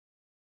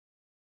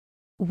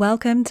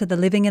Welcome to the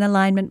Living in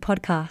Alignment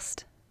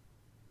podcast.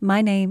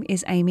 My name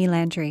is Amy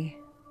Landry.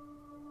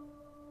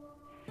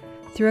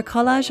 Through a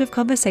collage of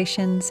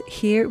conversations,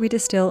 here we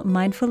distill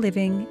mindful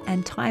living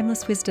and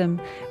timeless wisdom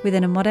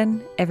within a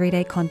modern,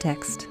 everyday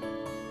context.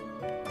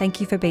 Thank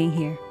you for being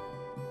here.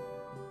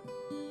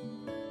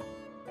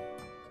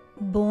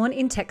 Born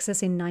in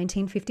Texas in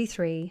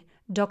 1953,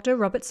 Dr.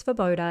 Robert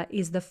Svoboda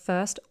is the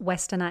first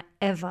Westerner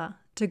ever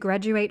to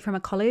graduate from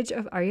a college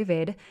of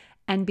Ayurveda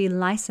and be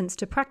licensed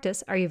to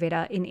practice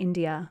Ayurveda in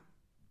India.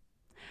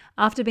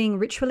 After being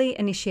ritually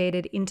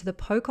initiated into the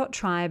Pokot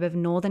tribe of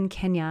northern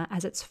Kenya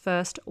as its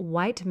first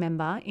white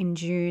member in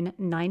June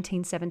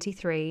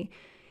 1973,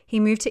 he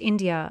moved to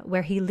India,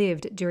 where he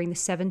lived during the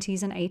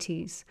 70s and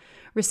 80s,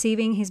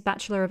 receiving his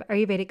Bachelor of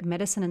Ayurvedic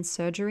Medicine and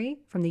Surgery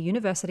from the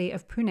University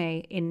of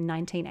Pune in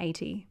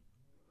 1980.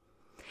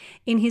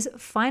 In his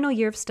final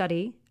year of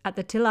study at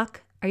the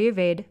Tilak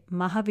Ayurveda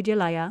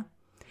Mahavidyalaya,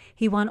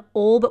 he won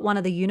all but one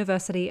of the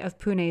University of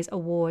Pune's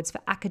awards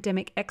for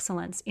academic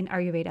excellence in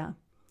Ayurveda,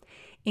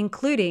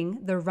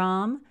 including the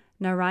Ram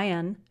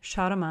Narayan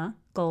Sharma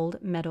Gold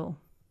Medal.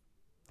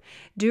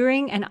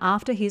 During and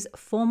after his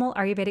formal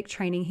Ayurvedic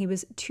training, he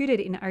was tutored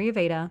in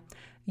Ayurveda,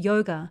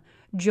 yoga,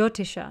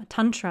 Jyotisha,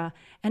 Tantra,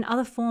 and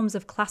other forms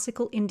of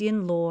classical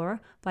Indian lore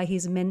by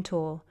his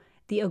mentor,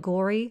 the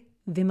Aghori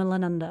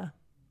Vimalananda.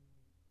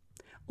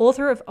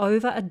 Author of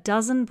over a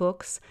dozen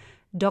books,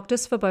 Dr.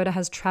 Svoboda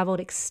has travelled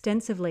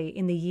extensively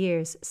in the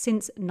years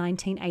since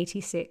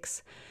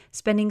 1986,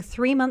 spending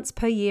 3 months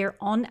per year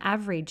on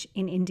average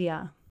in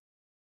India.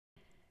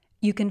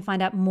 You can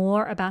find out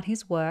more about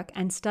his work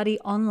and study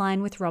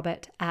online with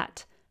Robert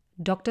at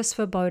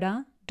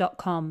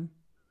drsvoboda.com,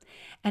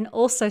 and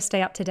also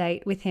stay up to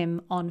date with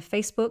him on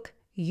Facebook,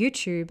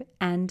 YouTube,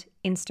 and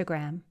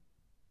Instagram.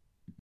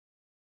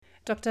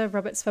 Dr.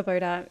 Robert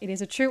Svoboda, it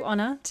is a true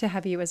honour to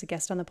have you as a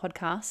guest on the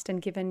podcast,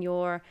 and given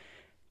your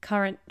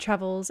current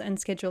travels and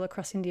schedule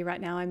across India right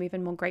now, I'm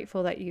even more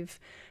grateful that you've,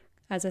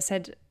 as I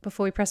said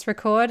before we press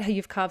record,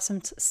 you've carved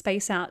some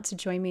space out to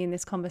join me in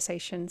this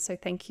conversation. So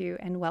thank you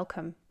and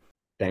welcome.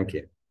 Thank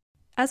you.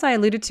 As I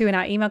alluded to in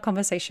our email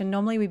conversation,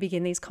 normally we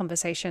begin these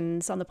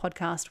conversations on the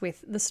podcast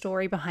with the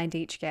story behind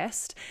each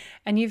guest.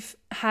 And you've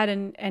had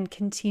and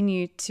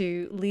continue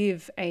to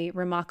live a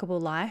remarkable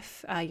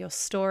life. Your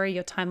story,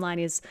 your timeline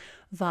is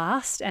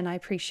vast. And I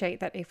appreciate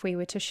that if we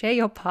were to share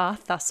your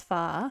path thus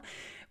far,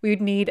 we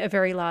would need a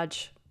very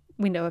large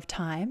window of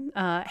time.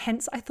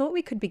 Hence, I thought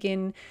we could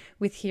begin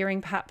with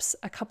hearing perhaps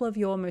a couple of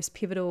your most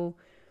pivotal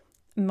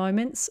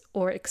moments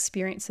or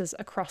experiences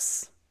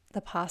across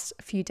the past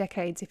few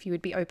decades, if you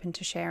would be open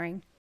to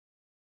sharing.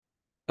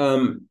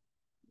 Pivotal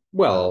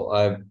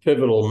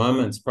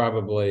moments,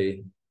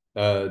 probably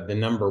the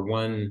number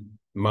one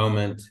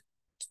moment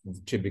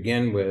to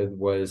begin with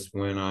was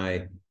when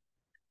I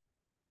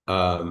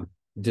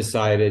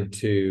decided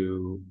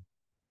to,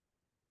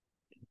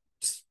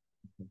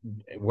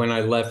 when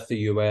I left the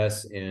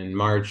US in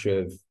March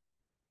of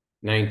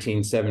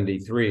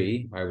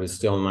 1973, I was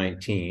still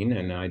 19,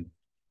 and I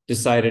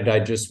decided I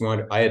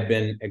had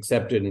been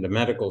accepted into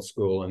medical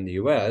school in the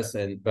US,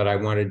 but I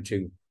wanted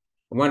to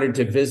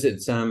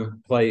visit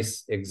some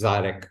place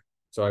exotic.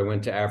 So I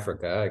went to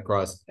Africa. I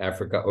crossed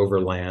Africa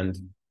overland.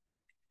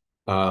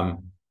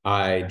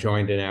 I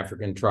joined an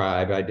African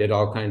tribe. I did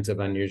all kinds of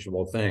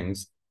unusual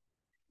things.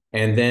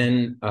 And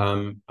then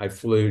I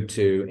flew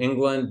to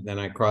England, then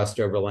I crossed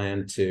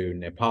overland to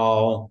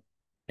Nepal,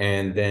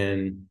 and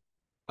then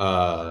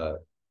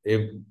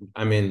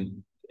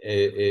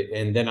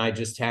and then I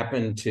just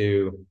happened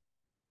to,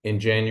 in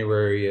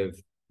January of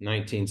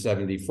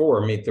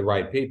 1974, meet the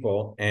right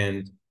people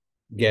and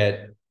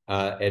get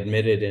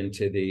admitted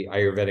into the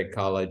Ayurvedic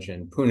College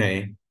in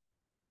Pune.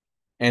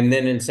 And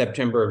then in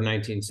September of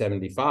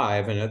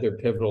 1975, another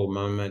pivotal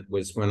moment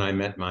was when I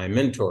met my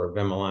mentor,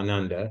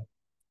 Vimalananda,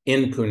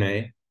 in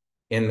Pune,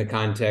 in the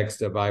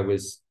context of I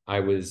was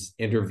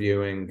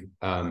interviewing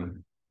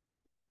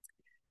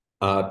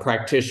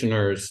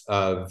practitioners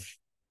of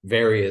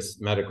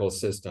various medical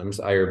systems,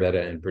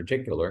 Ayurveda in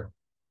particular.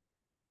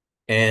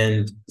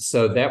 And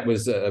so that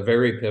was a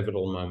very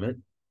pivotal moment.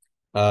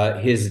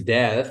 His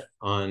death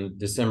on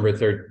December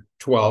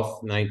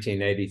 12th,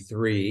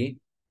 1983,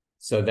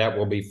 so that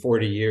will be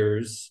 40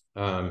 years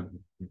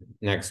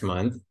next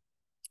month,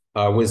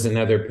 was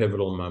another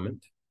pivotal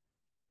moment.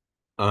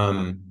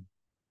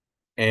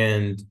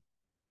 And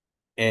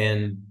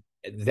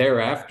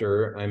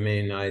thereafter,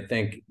 I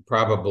think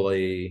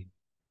probably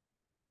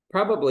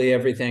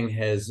everything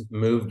has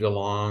moved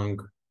along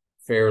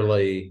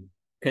fairly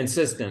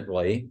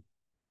consistently.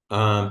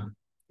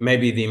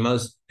 Maybe the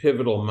most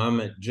pivotal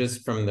moment,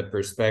 just from the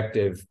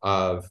perspective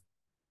of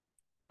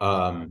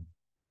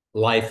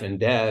life and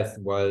death,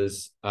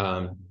 was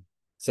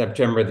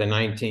September the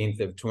 19th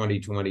of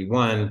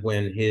 2021,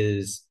 when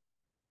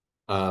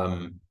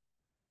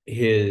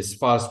his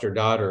foster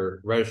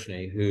daughter,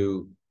 Roshni,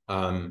 who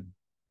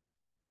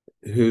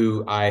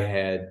I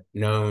had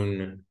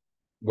known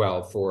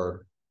well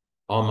for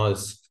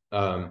almost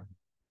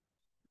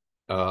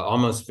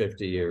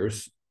 50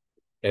 years,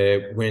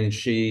 when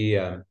she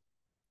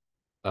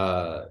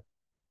uh,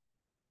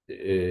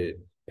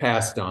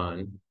 passed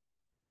on,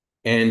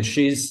 and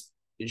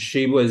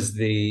she was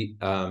the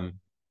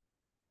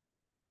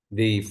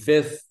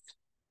fifth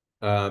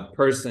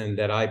person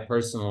that I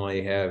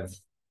personally have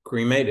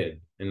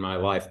cremated in my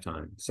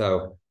lifetime.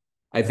 So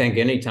I think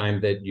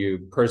anytime that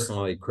you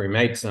personally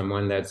cremate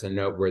someone, that's a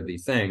noteworthy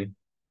thing.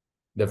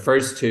 The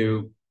first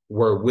two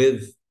were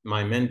with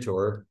my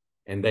mentor,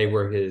 and they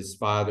were his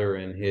father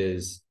and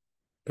his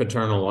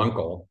paternal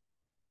uncle.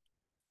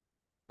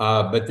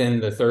 But then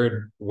the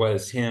third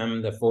was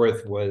him. The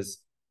fourth was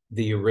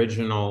the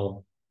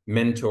original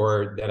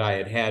mentor that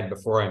I had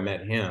before I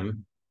met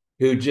him,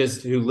 who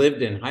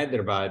lived in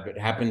Hyderabad, but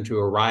happened to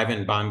arrive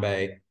in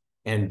Bombay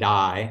and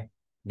die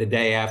the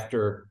day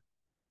after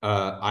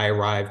I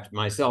arrived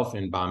myself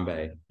in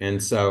Bombay.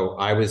 And so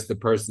I was the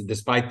person,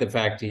 despite the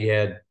fact he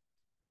had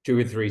two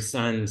or three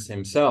sons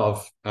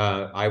himself,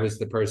 I was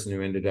the person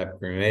who ended up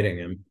cremating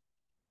him.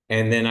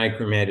 And then I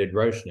cremated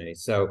Roshni.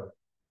 So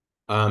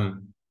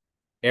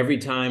every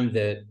time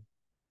that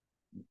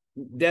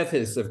death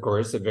is, of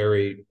course, a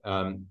very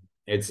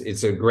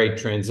it's a great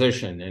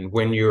transition. And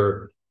when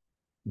you're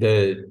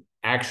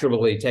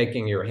actually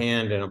taking your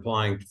hand and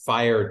applying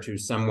fire to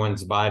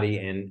someone's body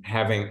and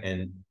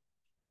having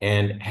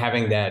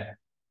that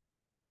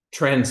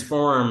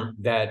transform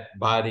that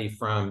body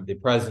from the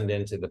present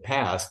into the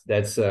past,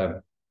 that's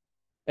a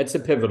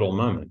pivotal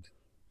moment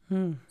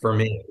for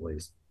me, at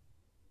least.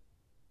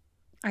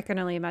 I can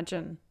only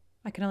imagine.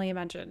 I can only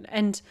imagine.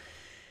 And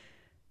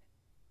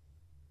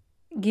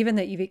given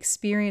that you've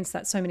experienced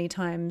that so many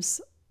times,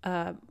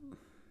 I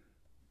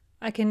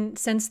can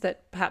sense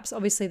that perhaps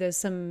obviously there's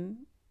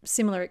some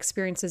similar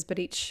experiences, but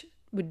each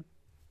would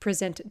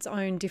present its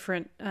own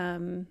different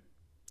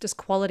just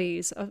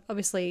qualities,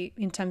 obviously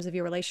in terms of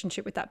your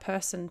relationship with that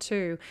person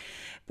too.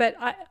 But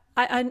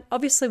I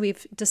obviously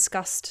we've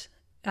discussed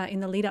in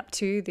the lead up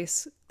to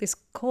this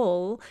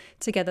call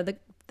together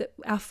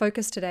our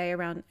focus today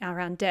around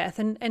death,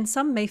 and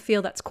some may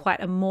feel that's quite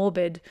a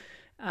morbid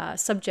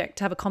subject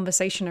to have a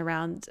conversation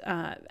around,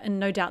 and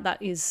no doubt that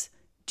is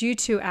due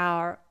to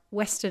our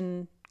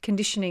Western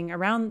conditioning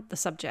around the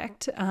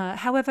subject.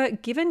 However,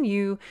 given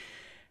you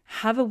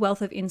have a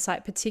wealth of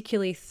insight,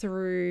 particularly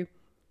through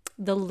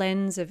the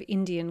lens of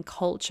Indian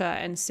culture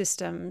and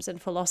systems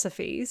and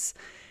philosophies,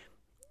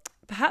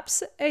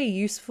 perhaps a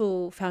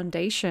useful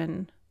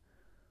foundation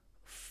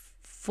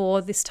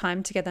for this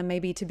time together,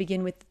 maybe to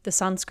begin with the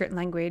Sanskrit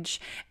language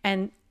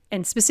and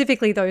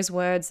specifically those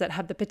words that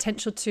have the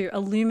potential to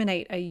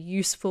illuminate a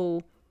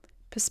useful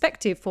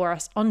perspective for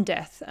us on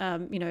death,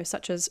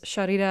 such as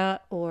sharira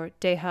or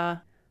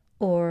deha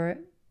or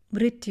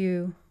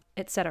mrityu,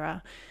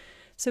 etc.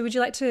 So would you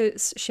like to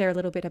share a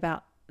little bit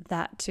about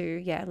that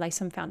to, lay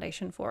some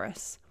foundation for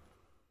us?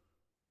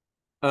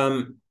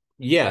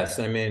 Yes,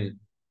 I mean,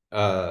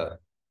 I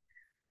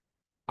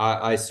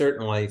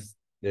certainly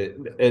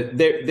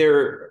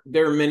there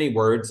are many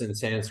words in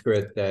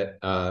Sanskrit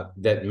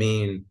that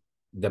mean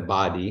the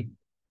body.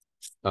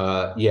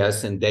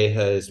 Yes, and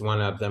deha is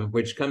one of them,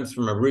 which comes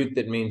from a root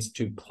that means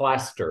to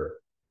plaster.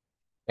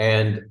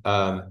 And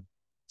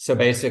so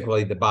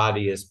basically the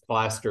body is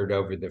plastered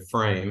over the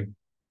frame.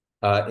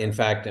 In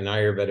fact, in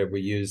Ayurveda,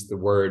 we use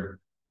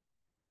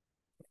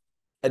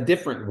a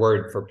different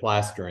word for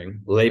plastering,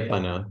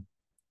 lepana,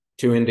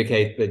 to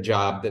indicate the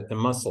job that the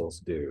muscles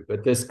do.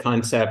 But this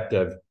concept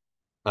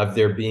of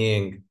there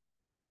being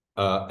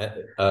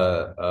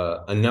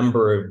a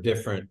number of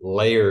different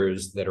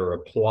layers that are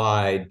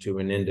applied to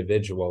an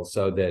individual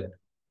so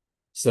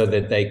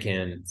that they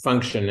can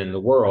function in the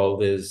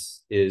world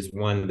is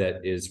one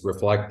that is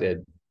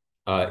reflected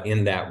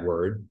in that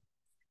word.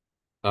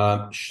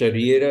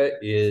 Sharira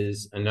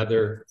is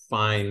another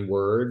fine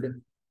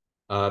word.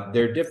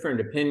 There are different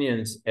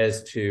opinions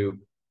as to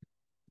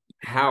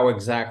how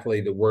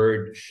exactly the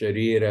word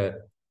sharira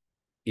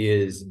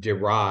is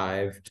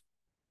derived,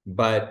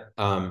 but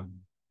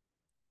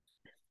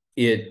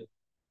it,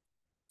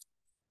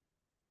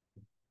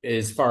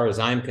 as far as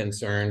I'm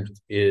concerned,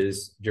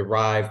 is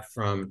derived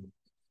from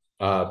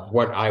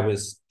what I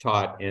was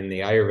taught in the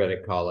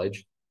Ayurvedic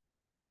college.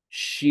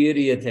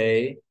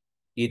 Shiryate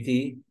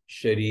iti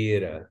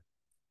sharira.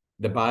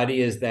 The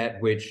body is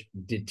that which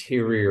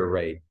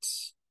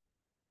deteriorates.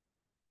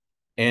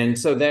 And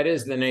so that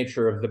is the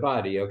nature of the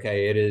body.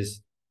 Okay, it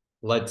is,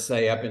 let's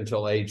say, up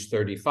until age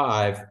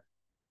 35,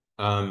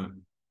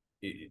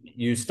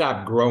 you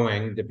stop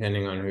growing,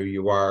 depending on who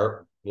you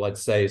are,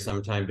 let's say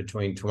sometime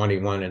between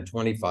 21 and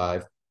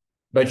 25,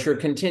 but you're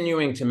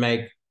continuing to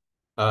make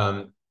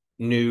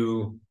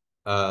new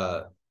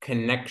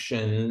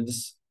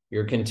connections.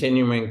 You're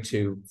continuing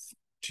to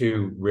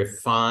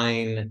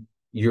refine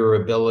your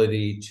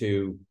ability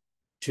to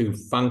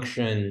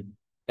function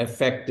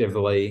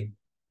effectively,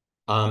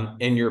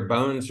 and your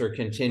bones are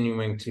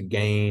continuing to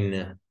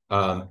gain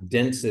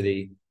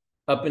density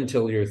up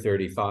until you're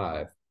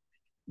 35.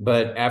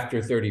 But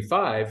after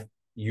 35,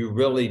 you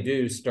really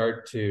do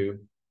start to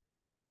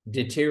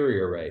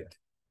deteriorate.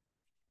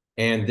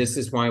 And this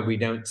is why we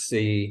don't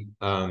see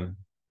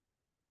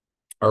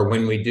or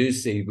when we do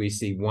see, we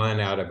see one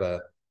out of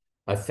a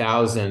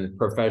thousand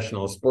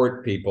professional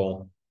sport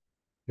people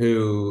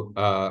who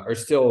are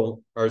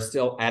still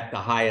at the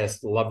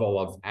highest level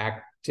of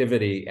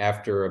activity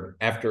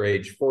after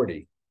age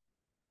 40.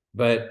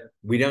 But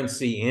we don't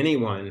see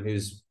anyone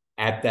who's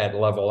at that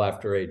level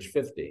after age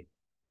 50.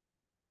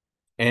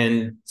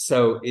 And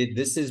so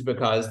this is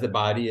because the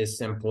body is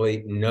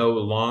simply no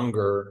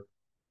longer,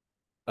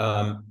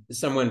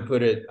 someone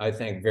put it, I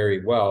think,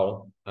 very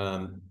well,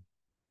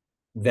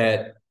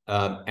 that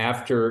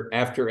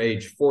after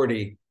age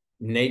 40,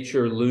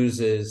 nature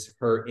loses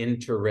her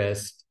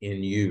interest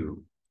in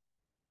you.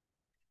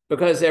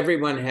 Because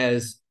everyone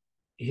has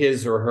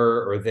his or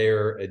her or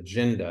their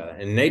agenda.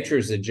 And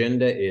nature's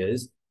agenda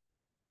is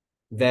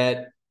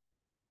that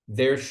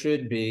there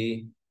should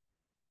be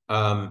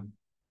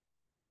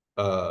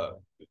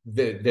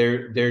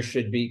there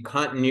should be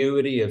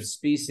continuity of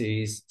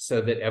species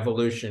so that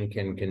evolution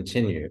can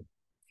continue.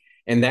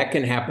 And that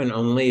can happen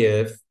only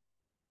if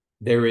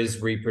there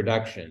is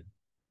reproduction.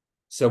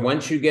 So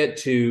once you get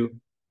to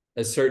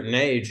a certain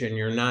age and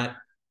you're not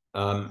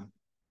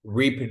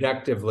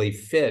reproductively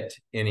fit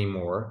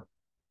anymore,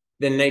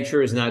 then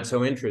nature is not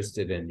so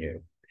interested in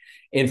you.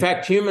 In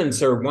fact,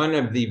 humans are one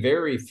of the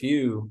very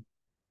few,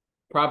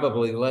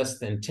 probably less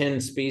than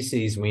 10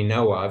 species we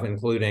know of,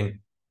 including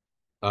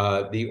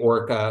the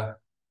orca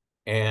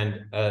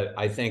and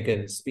I think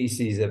a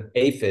species of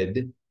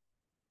aphid,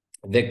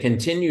 that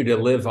continue to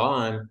live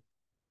on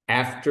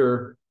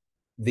after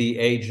the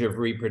age of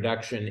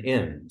reproduction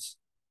ends.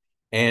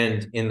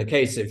 And in the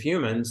case of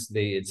humans,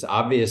 it's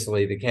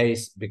obviously the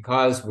case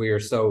because we are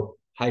so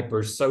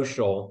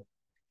hypersocial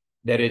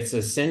that it's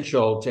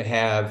essential to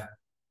have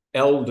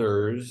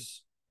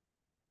elders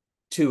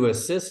to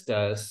assist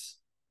us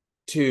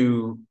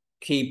to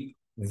keep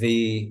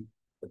the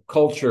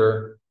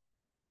culture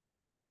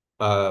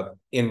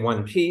in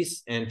one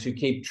piece and to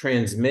keep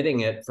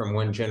transmitting it from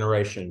one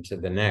generation to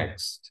the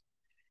next.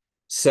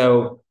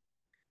 So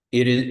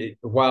it is,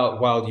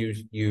 while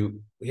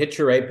you hit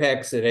your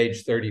apex at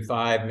age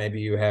 35,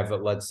 maybe you have,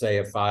 let's say,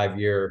 a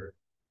 5-year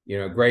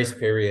grace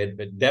period,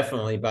 but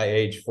definitely by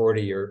age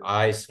 40, your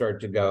eyes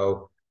start to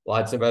go,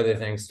 lots of other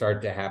things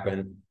start to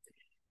happen.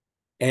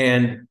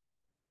 And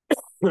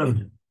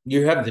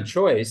you have the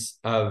choice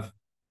of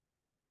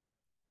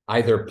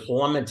either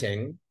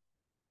plummeting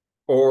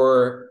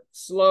or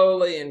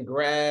slowly and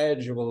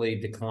gradually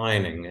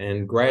declining.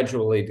 And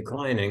gradually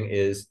declining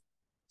is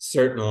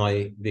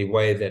certainly the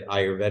way that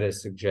Ayurveda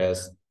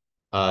suggests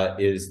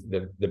is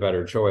the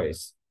better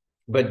choice.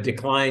 But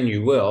decline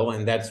you will,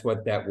 and that's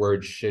what that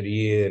word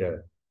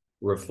sharira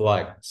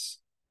reflects.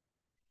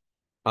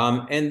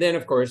 And then,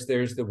 of course,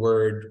 there's the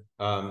word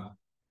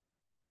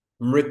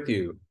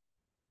mrityu,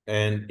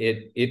 and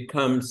it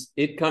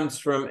comes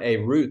from a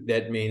root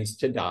that means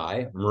to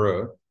die,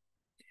 mru,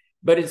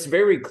 but it's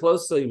very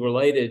closely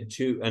related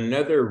to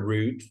another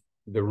root,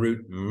 the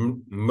root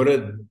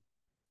mrd,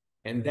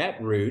 and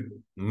that root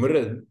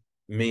mrd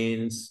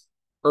means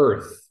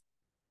earth.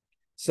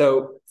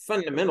 So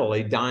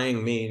fundamentally,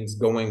 dying means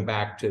going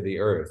back to the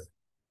earth.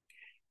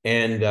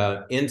 And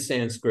in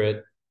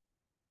Sanskrit,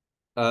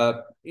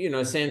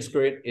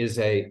 Sanskrit is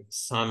a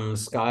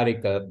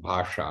samskarika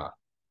bhasha.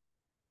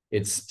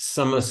 It's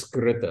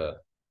samaskrita.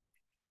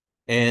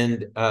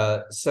 And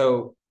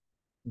so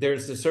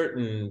there's a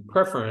certain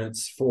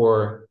preference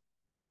for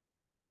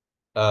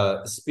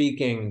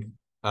speaking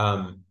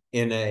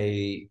in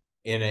a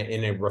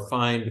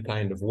refined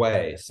kind of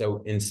way.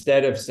 So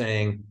instead of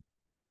saying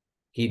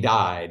he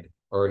died,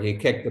 or he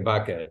kicked the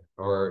bucket,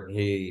 or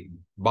he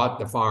bought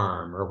the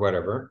farm, or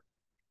whatever,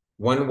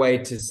 one way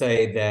to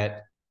say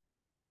that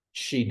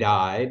she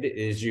died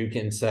is you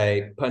can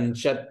say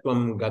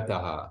panchatvam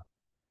gataha.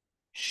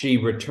 She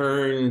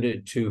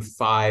returned to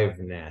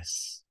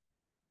fiveness.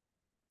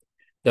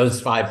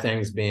 Those 5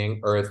 things being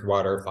earth,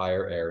 water,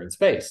 fire, air, and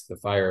space. The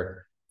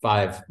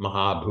 5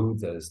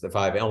 mahabhutas, the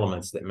 5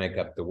 elements that make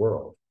up the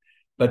world.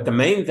 But the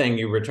main thing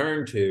you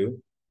return to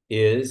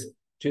is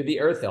to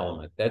the earth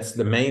element. That's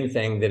the main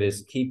thing that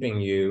is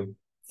keeping you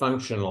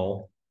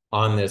functional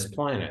on this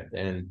planet,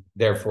 and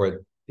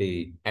therefore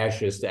the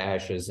ashes to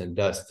ashes and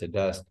dust to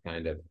dust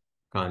kind of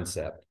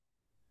concept.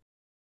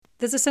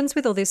 There's a sense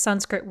with all these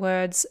Sanskrit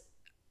words,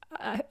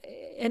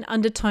 an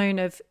undertone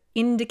of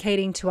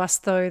indicating to us,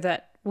 though,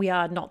 that we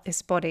are not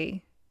this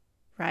body,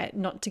 right?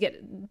 Not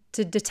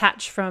to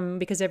detach from,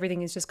 because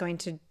everything is just going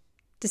to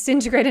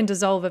disintegrate and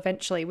dissolve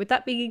eventually. Would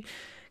that be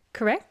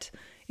correct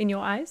in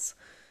your eyes?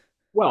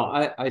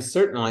 Well, I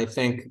certainly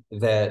think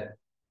that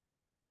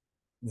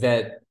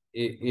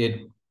it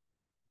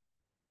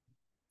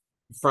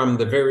from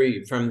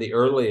the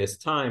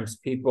earliest times,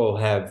 people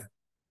have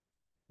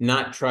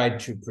not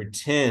tried to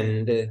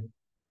pretend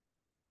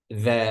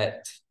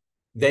that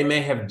they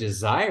may have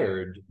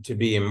desired to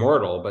be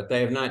immortal, but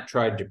they have not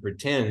tried to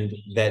pretend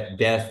that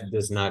death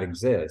does not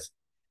exist.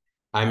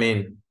 I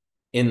mean,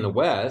 in the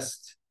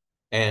West,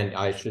 and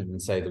I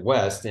shouldn't say the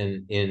West,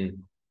 in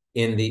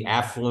the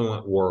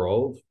affluent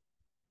world,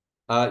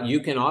 you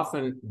can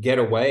often get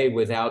away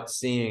without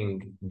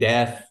seeing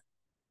death,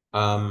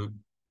 but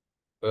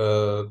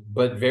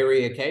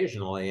very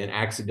occasionally and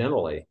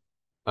accidentally.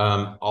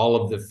 All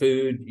of the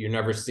food, you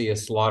never see a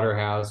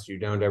slaughterhouse. You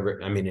don't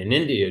ever, I mean, in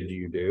India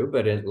you do,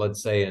 but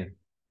let's say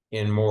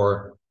in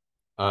more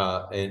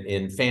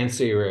in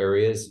fancier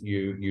areas,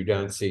 you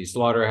don't see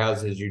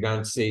slaughterhouses. You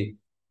don't see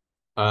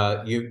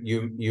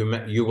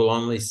you will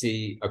only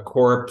see a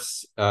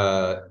corpse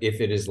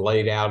if it is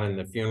laid out in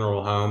the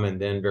funeral home, and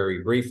then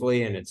very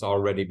briefly, and it's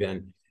already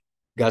been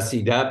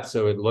gussied up,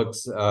 so it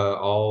looks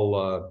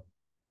all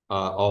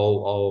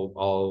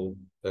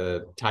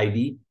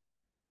tidy.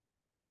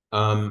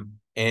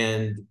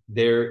 And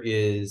there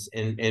is,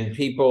 and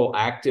people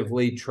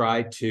actively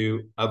try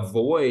to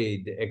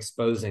avoid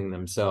exposing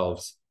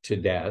themselves to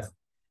death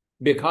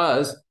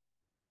because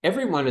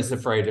everyone is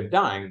afraid of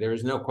dying. There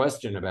is no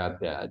question about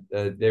that.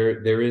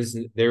 There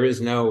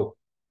is no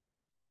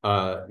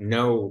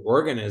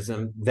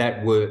organism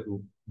that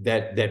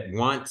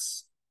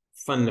wants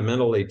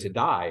fundamentally to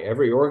die.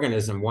 Every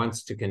organism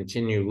wants to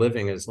continue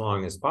living as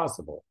long as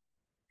possible.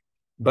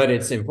 But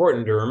it's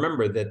important to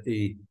remember that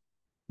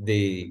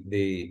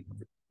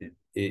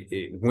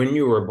when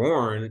you were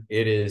born,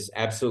 it is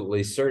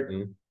absolutely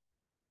certain,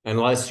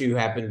 unless you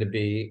happen to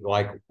be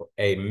like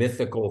a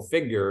mythical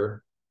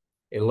figure,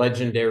 a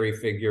legendary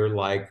figure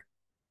like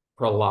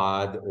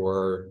Prahlad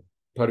or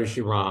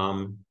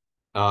Parashuram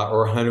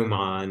or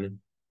Hanuman,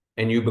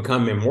 and you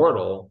become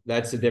immortal,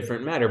 that's a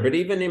different matter. But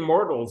even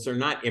immortals are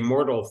not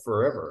immortal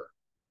forever.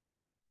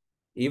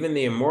 Even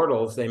the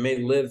immortals, they may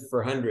live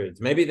for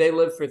hundreds, maybe they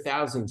live for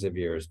thousands of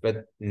years,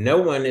 but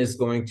no one is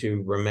going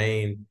to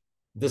remain.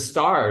 The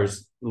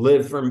stars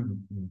live for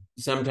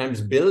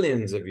sometimes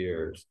billions of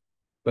years,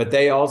 but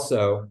they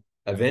also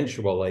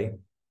eventually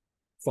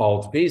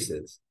fall to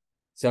pieces.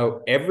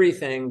 So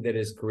everything that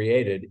is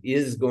created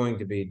is going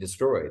to be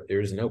destroyed.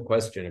 There's no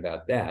question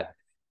about that.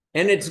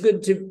 And it's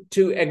good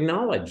to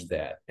acknowledge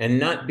that and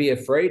not be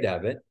afraid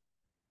of it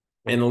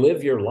and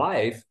live your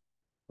life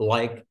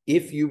like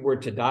if you were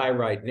to die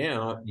right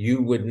now,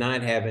 you would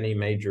not have any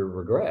major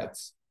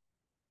regrets.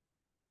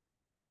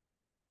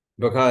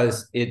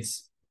 Because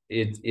it's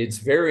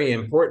very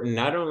important,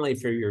 not only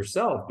for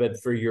yourself,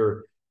 but for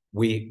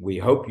we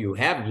hope you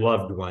have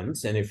loved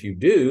ones. And if you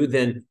do,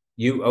 then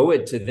you owe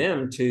it to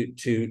them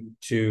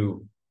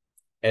to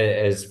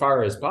as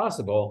far as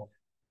possible,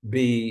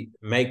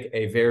 make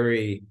a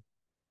very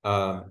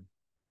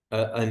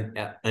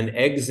an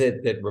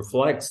exit that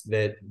reflects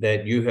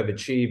that you have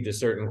achieved a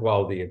certain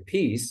quality of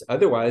peace.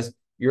 Otherwise,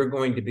 you're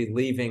going to be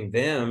leaving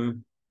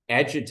them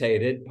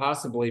agitated,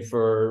 possibly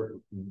for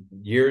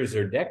years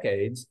or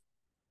decades,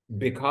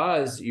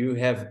 because you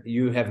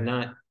have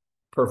not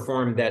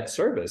performed that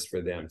service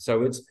for them.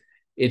 So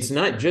it's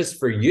not just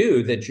for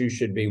you that you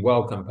should be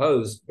well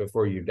composed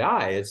before you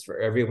die. It's for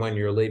everyone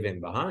you're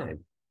leaving behind.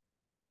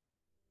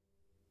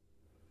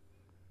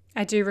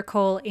 I do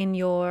recall in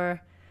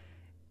your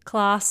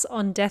class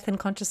on death and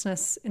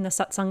consciousness in the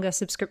Satsanga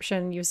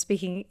subscription, you're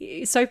speaking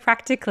so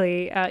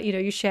practically.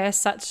 You share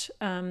such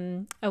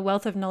a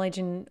wealth of knowledge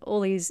in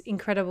all these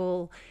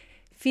incredible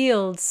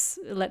fields,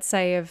 let's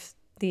say, of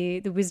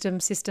the wisdom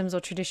systems or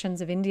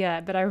traditions of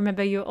India. But I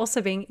remember you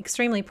also being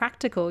extremely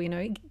practical,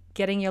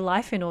 getting your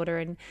life in order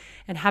and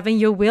having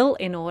your will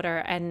in order,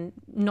 and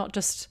not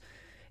just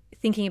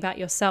thinking about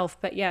yourself,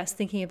 but yes,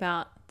 thinking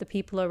about the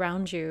people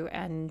around you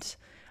and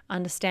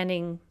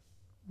understanding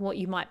what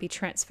you might be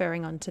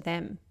transferring onto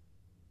them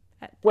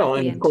at the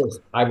end. Of course,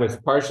 I was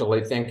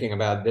partially thinking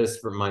about this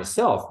for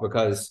myself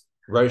because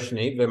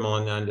Roshni,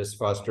 Vimalananda's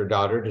foster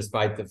daughter,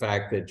 despite the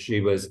fact that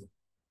she was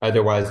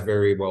otherwise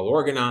very well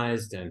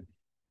organized and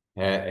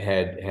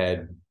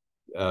had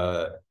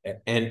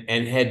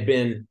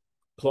been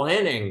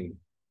planning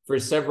for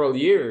several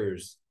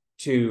years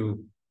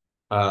to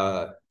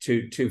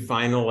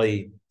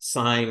finally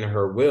sign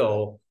her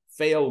will,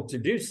 failed to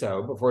do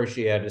so before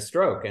she had a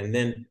stroke, and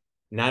then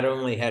not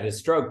only had a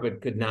stroke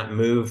but could not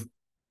move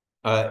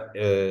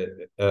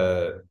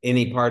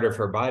any part of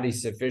her body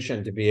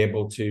sufficient to be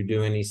able to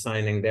do any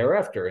signing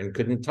thereafter, and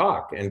couldn't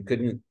talk and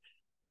couldn't.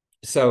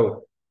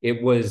 So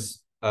it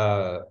was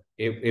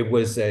it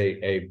was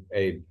a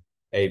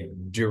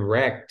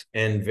direct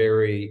and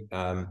very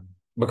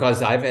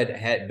because I've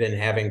had been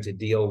having to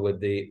deal with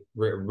the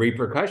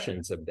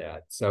repercussions of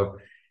that. So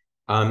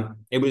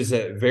it was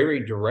a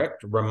very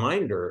direct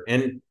reminder,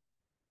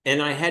 and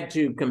I had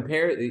to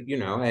compare,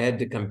 I had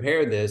to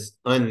compare this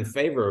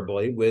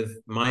unfavorably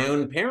with my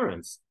own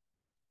parents,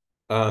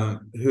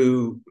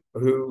 who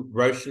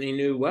Roshni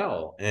knew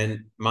well.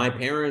 And my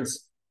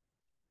parents,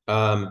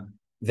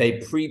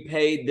 they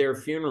prepaid their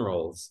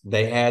funerals.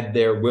 They had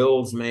their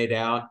wills made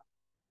out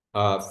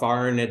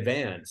far in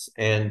advance,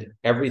 and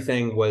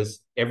everything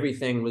was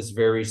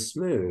very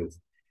smooth,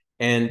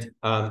 and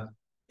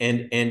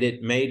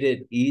it made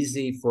it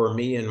easy for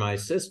me and my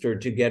sister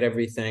to get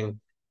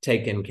everything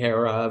taken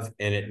care of,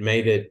 and it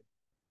made it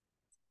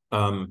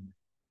and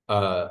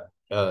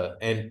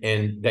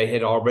they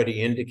had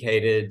already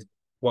indicated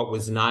what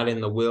was not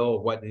in the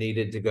will, what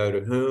needed to go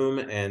to whom,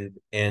 and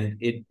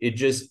it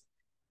just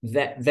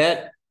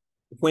that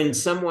when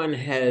someone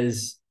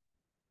has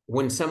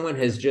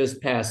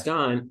just passed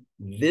on,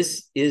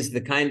 this is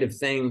the kind of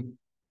thing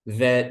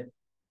that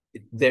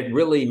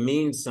really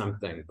means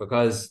something,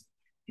 because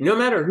no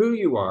matter who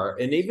you are,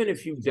 and even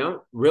if you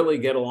don't really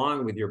get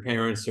along with your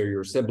parents or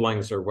your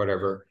siblings or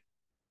whatever,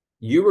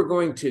 you are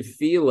going to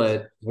feel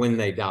it when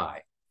they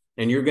die.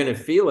 And you're going to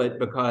feel it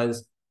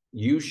because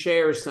you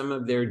share some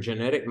of their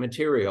genetic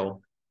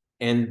material,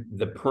 and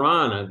the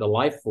prana, the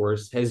life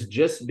force, has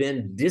just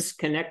been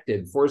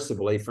disconnected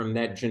forcibly from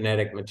that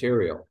genetic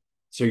material.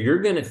 So you're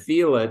going to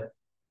feel it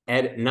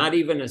at not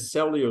even a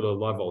cellular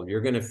level.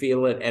 You're going to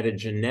feel it at a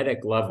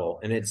genetic level.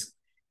 And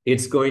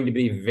it's going to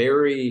be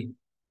very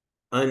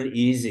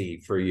uneasy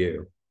for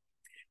you.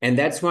 And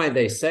that's why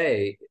they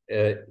say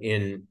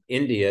in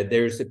India,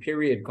 there's a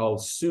period called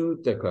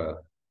Sutaka.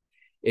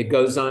 It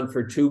goes on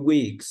for 2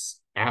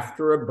 weeks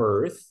after a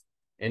birth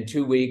and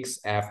 2 weeks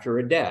after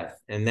a death.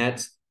 And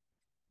that's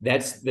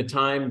the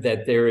time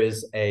that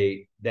there's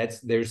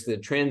the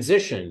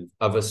transition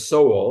of a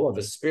soul, of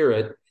a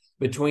spirit,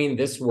 between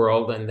this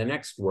world and the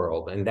next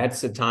world. And that's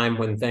the time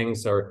when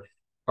things are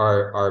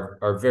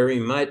very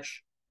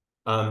much,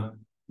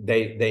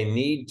 they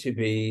need to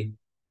be,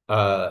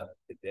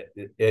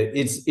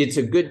 it's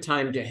a good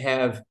time to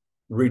have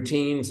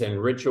routines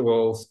and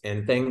rituals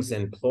and things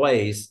in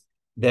place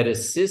that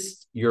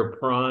assist your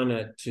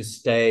prana to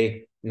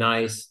stay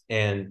nice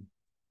and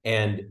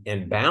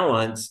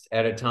balanced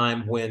at a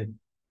time when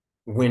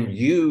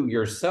you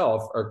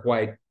yourself are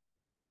quite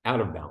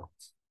out of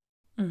balance.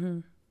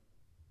 Mm-hmm.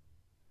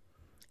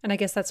 And I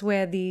guess that's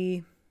where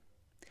the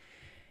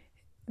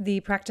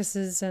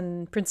practices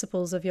and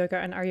principles of yoga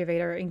and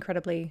Ayurveda are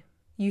incredibly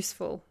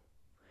useful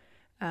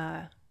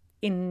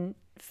in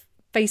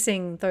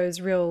facing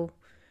those real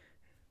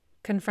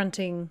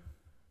confronting,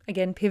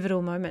 again,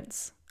 pivotal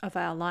moments of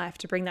our life,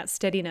 to bring that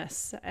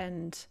steadiness.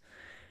 And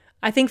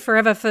I think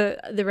forever, for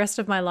the rest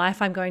of my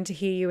life, I'm going to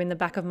hear you in the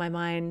back of my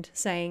mind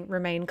saying,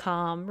 remain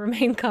calm,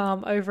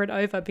 over and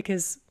over,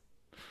 because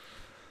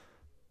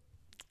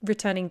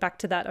returning back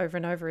to that over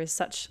and over is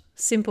such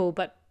simple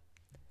but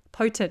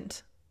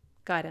potent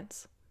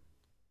guidance.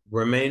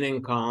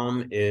 Remaining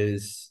calm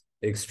is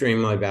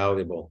extremely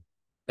valuable,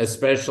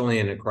 especially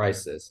in a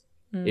crisis.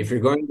 If you're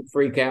going to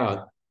freak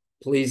out,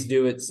 please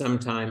do it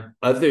sometime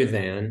other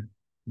than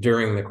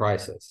during the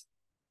crisis.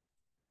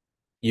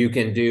 You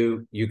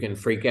can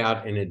freak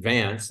out in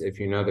advance if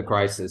you know the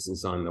crisis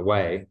is on the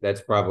way.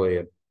 That's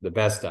probably the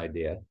best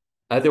idea.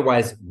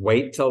 Otherwise,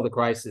 wait till the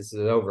crisis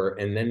is over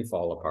and then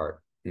fall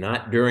apart,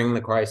 not during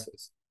the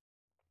crisis.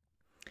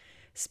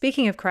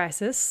 Speaking of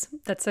crisis,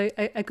 that's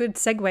a good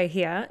segue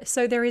here.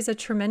 So there is a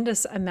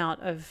tremendous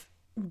amount of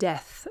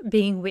death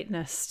being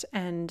witnessed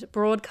and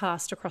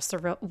broadcast across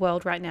the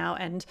world right now.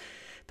 And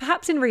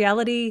perhaps in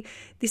reality,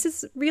 this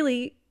is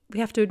really, we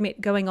have to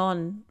admit, going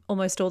on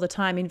almost all the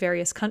time in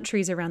various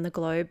countries around the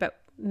globe,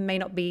 but may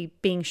not be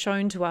being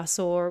shown to us,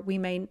 or we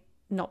may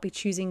not be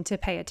choosing to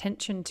pay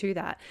attention to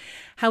that.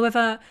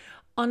 However,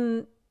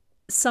 on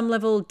some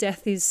level,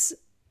 death is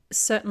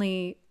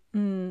certainly,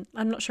 I'm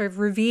not sure if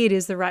revered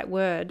is the right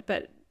word,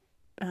 but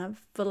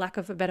for lack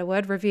of a better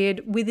word,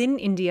 revered within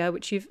India,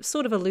 which you've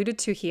sort of alluded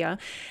to here.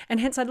 And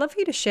hence, I'd love for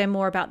you to share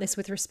more about this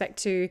with respect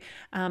to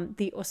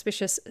the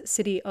auspicious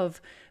city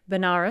of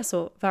Benares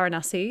or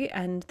Varanasi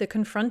and the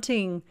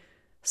confronting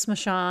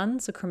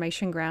smashans, or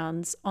cremation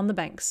grounds, on the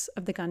banks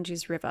of the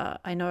Ganges River.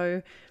 I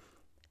know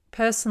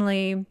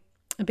personally,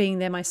 being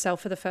there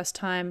myself for the first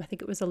time, I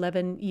think it was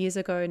 11 years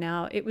ago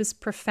now, it was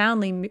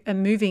profoundly a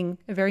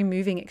very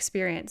moving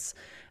experience.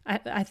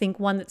 I think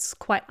one that's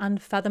quite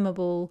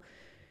unfathomable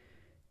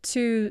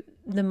to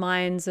the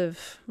minds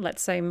of,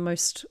 let's say,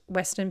 most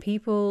Western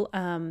people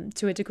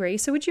to a degree.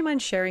 So would you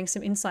mind sharing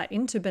some insight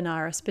into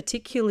Benares,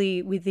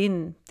 particularly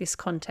within this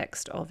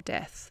context of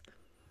death?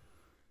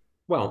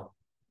 Well,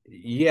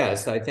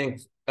 yes, I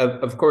think,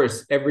 of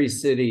course, every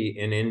city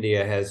in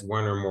India has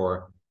one or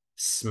more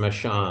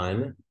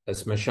smashan, a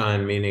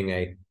smashan meaning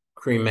a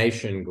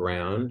cremation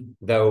ground,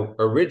 though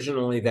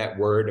originally that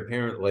word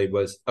apparently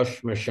was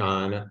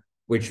ashmashan,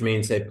 which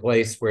means a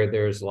place where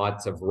there's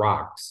lots of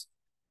rocks.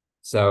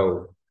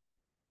 So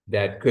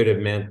that could have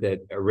meant that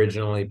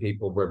originally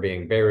people were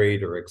being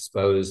buried or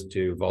exposed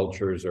to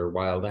vultures or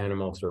wild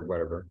animals or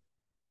whatever.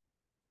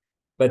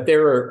 But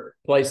there are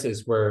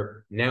places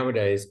where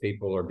nowadays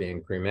people are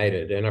being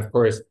cremated. And of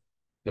course,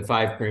 the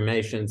 5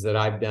 cremations that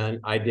I've done,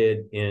 I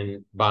did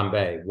in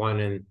Bombay, one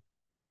in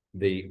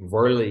the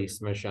Worli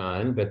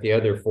Smashan, but the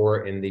other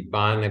 4 in the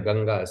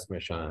Banaganga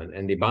Smashan.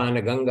 And the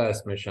Banaganga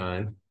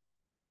Smashan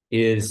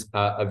is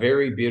a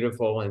very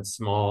beautiful and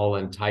small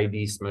and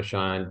tidy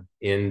smashan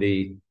in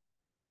the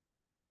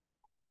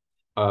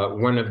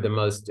one of the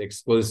most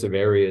exclusive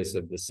areas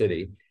of the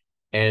city.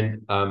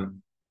 And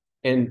I'm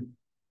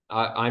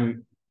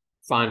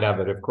fond of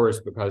it, of course,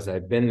 because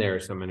I've been there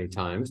so many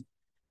times.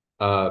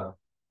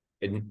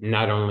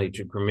 not only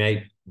to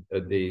cremate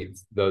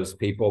those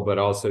people, but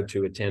also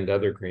to attend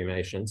other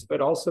cremations,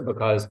 but also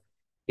because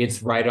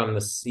it's right on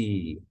the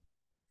sea.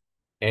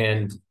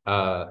 And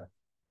well,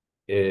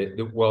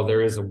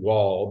 there is a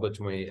wall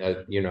between,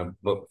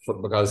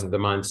 because of the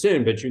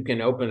monsoon, but you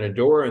can open a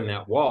door in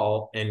that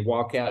wall and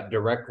walk out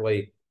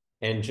directly,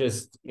 and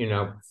just,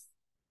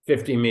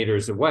 50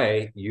 meters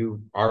away,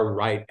 you are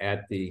right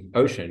at the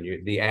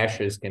ocean. The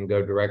ashes can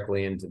go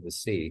directly into the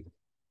sea.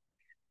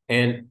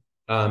 And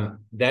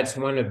that's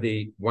one of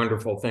the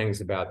wonderful things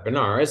about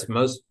Benares.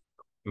 Most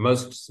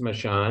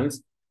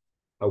smashans,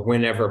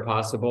 whenever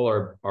possible,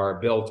 are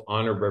built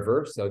on a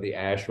river, so the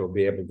ash will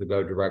be able to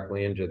go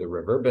directly into the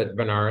river. But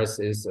Benares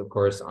is, of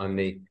course, on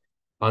the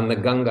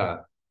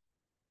Ganga,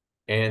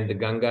 and the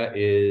Ganga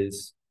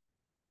is,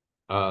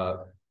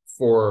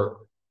 for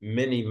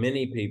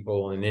many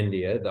people in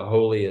India, the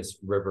holiest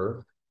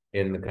river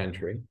in the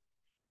country.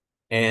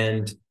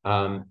 And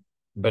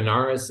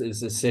Benares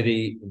is a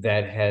city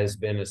that has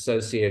been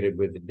associated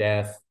with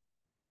death.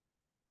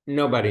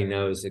 Nobody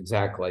knows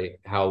exactly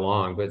how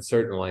long, but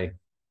certainly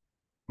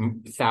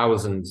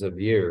thousands of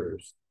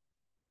years.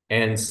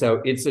 And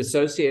so it's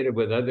associated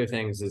with other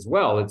things as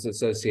well. It's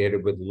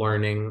associated with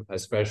learning,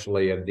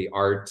 especially of the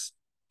arts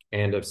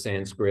and of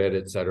Sanskrit,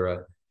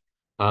 etc.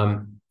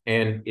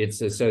 And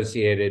it's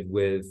associated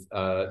with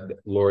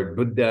Lord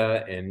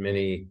Buddha and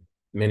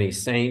many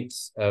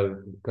saints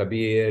of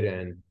Kabir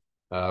and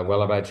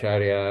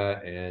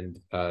Vallabhacharya and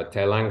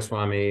Tailang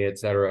Swami,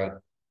 etc.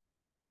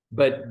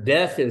 But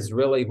death is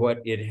really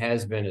what it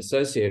has been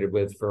associated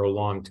with for a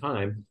long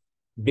time,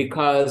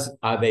 because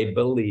of a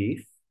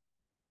belief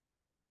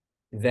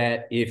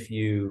that if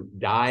you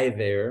die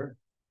there,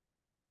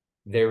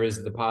 there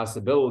is the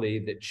possibility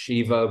that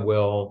Shiva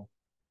will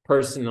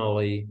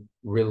personally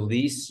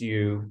release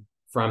you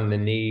from the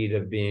need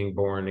of being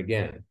born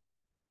again.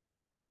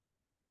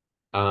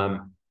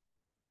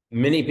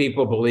 Many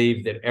people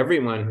believe that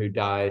everyone who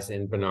dies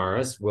in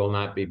Benares will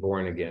not be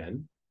born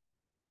again.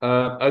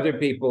 Other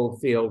people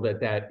feel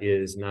that that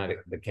is not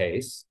the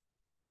case.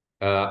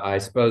 I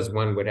suppose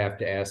one would have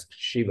to ask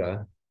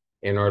Shiva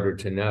in order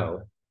to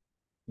know.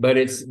 But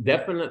it's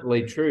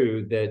definitely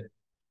true that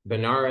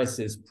Benares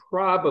is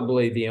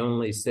probably the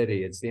only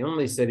city. It's the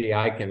only city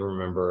I can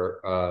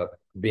remember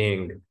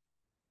being,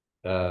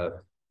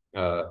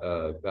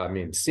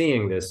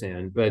 seeing this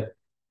in. But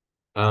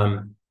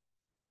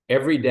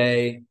every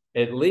day,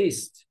 at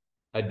least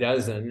a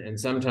dozen, and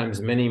sometimes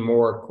many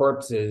more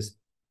corpses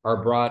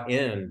are brought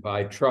in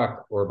by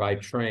truck or by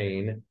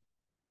train,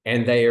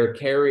 and they are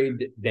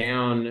carried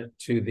down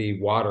to the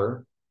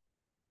water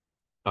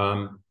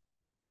to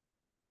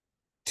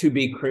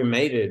be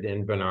cremated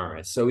in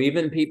Benares. So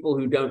even people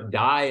who don't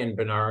die in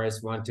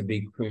Benares want to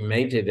be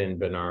cremated in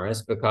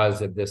Benares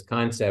because of this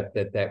concept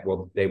that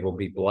they will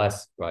be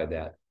blessed by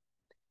that.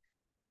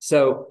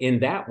 So in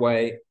that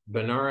way,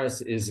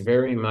 Benares is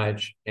very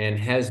much, and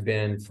has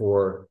been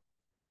for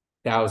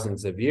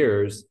thousands of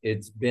years,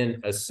 it's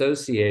been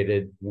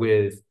associated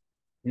with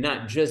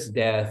not just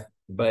death,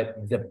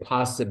 but the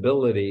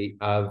possibility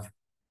of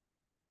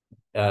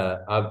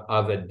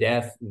a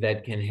death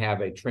that can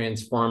have a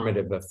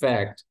transformative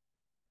effect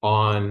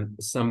on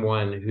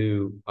someone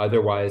who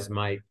otherwise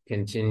might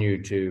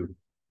continue to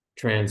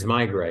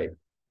transmigrate.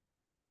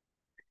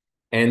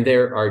 And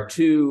there are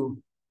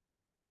two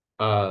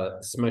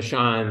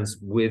smashans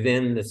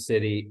within the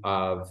city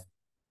of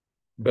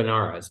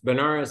Benares.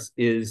 Benares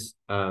is,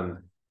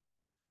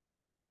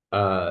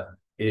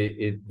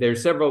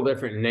 there's several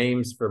different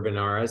names for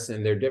Benares,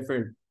 and there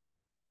are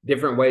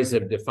different ways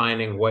of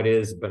defining what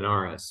is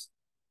Benares.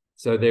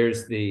 So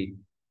there's the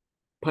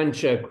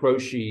Pancha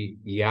Kroshi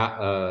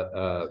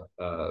Yatra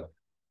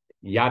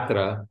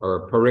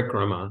or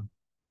Parikrama,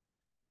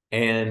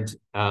 and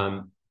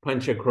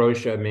Pancha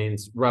Krosha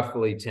means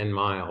roughly 10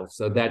 miles.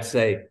 So that's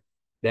a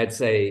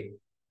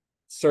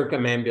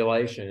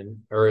circumambulation,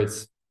 or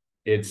it's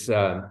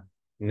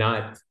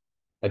not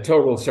a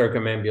total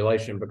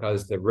circumambulation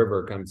because the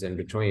river comes in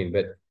between,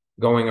 but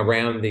going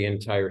around the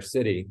entire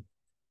city.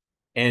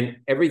 And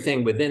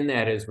everything within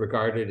that is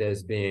regarded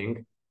as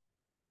being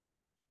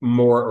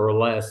more or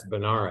less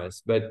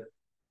Benares. But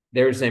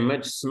there's a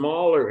much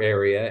smaller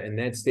area, and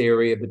that's the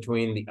area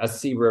between the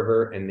Assi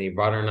River and the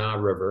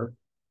Varana River.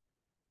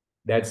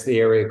 That's the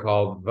area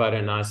called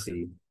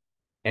Varanasi.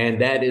 And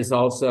that is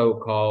also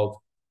called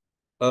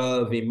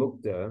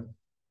Avimukta.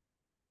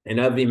 And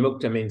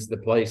Avimukta means the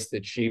place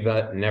that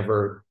Shiva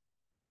never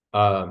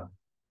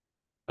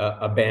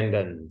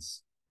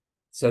abandons.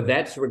 So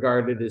that's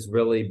regarded as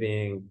really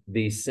being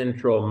the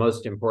central,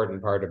 most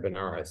important part of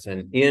Benares.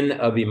 And in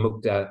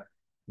Avimukta,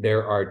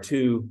 there are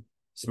two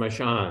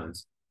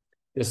smashans.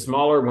 The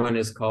smaller one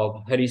is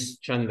called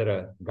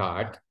Harishchandra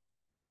Ghat.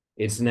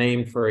 It's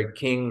named for a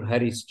king,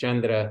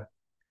 Harishchandra,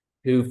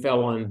 who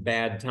fell on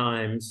bad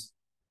times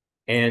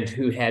and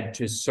who had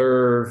to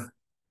serve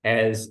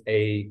as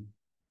an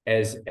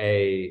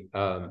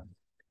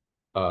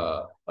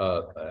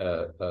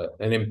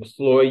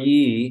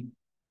employee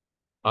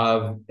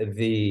of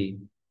the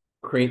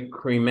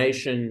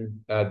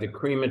cremation, the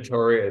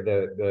crematory,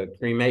 the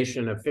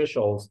cremation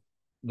officials.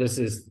 This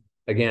is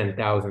again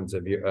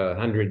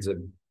hundreds of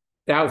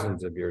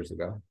thousands of years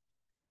ago.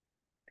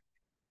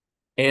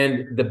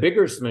 And the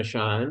bigger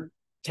smashan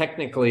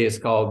technically is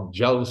called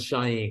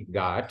Jalshai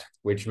Ghat,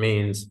 which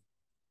means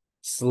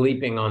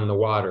sleeping on the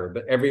water,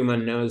 but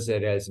everyone knows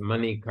it as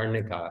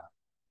Manikarnika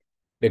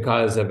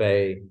because of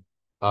a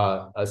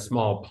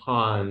small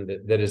pond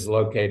that is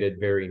located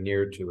very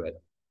near to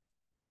it.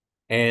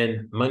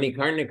 And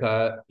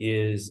Manikarnika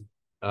is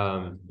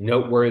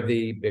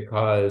noteworthy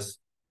because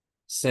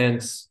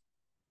since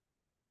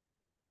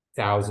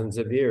thousands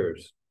of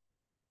years,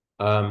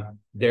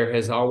 there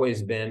has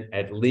always been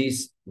at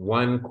least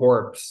one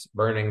corpse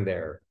burning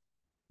there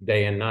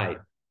day and night,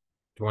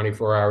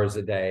 24 hours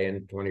a day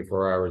and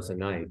 24 hours a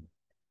night.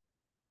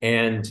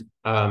 And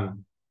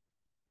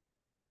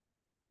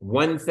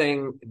one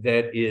thing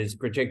that is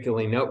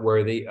particularly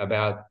noteworthy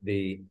about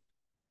the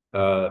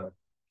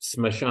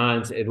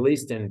smashans, at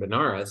least in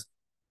Benares,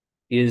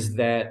 is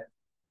that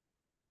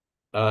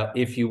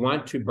if you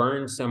want to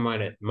burn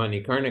someone at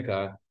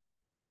Manikarnika,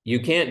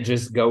 you can't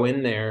just go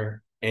in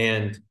there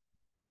and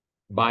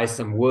buy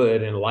some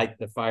wood and light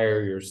the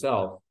fire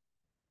yourself.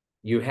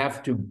 You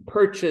have to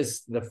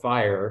purchase the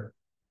fire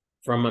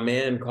from a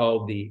man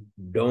called the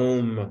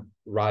Dome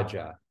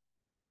Raja.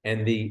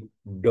 And the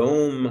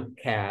Dome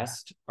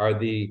caste are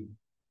the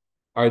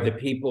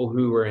people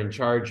who are in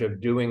charge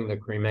of doing the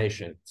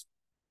cremations.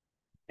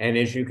 And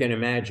as you can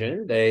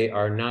imagine, they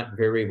are not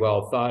very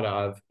well thought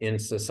of in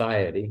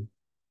society,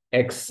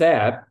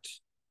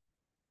 except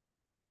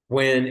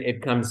when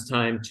it comes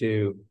time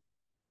to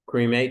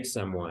cremate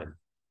someone.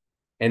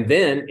 And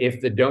then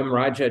if the Dome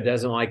Raja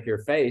doesn't like your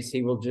face,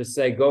 he will just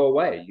say, go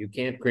away. You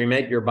can't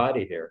cremate your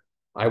body here.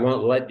 I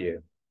won't let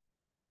you.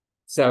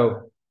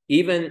 So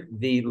even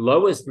the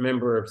lowest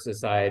member of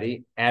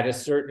society at a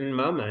certain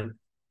moment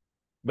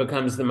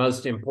becomes the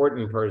most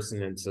important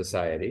person in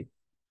society.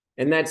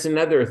 And that's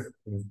another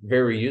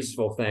very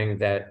useful thing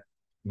that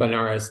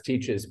Benares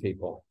teaches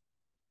people.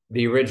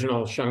 The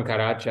original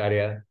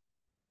Shankaracharya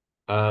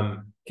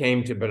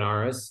came to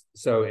Benares.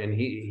 And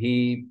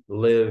he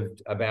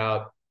lived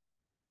about,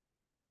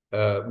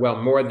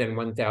 more than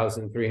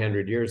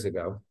 1,300 years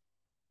ago.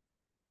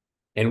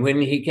 And when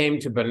he came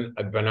to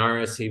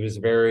Benares, he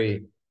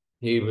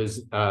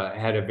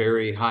had a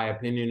very high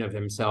opinion of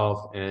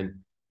himself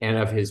and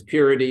of his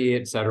purity,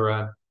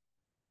 etc.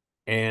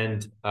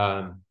 And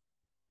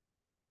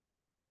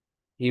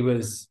he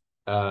was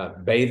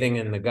bathing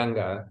in the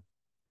Ganga,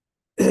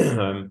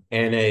 and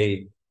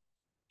a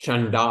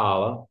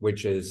chandal,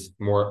 which is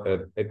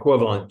more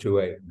equivalent to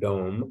a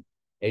dome,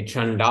 a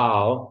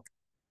chandal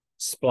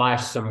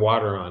splashed some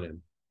water on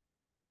him.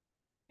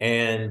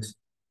 And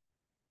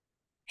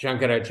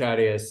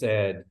Shankaracharya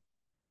said,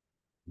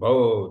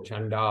 "Whoa,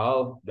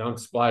 Chandal, don't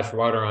splash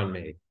water on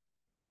me.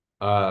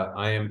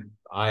 I am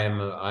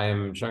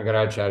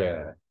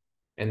Shankaracharya."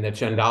 And the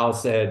Chandal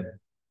said,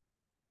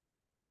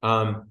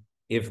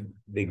 if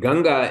the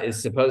Ganga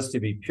is supposed to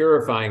be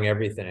purifying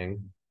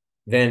everything,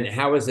 then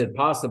how is it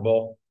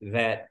possible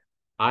that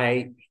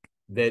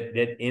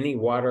that any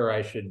water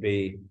I should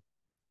be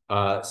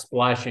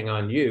splashing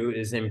on you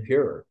is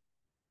impure?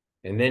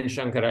 And then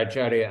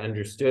Shankaracharya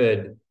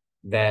understood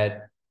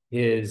that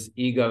his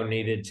ego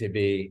needed to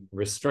be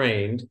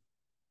restrained.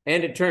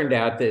 And it turned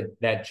out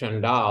that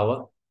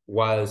Chandal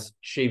was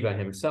Shiva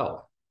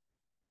himself.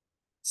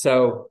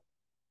 So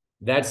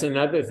that's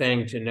another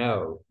thing to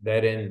know,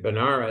 that in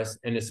Benares,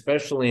 and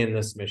especially in the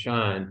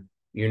Smashan,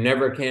 you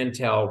never can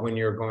tell when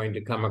you're going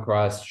to come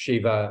across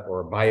Shiva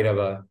or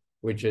Bhairava,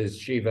 which is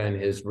Shiva in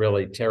his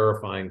really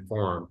terrifying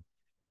form.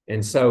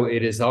 And so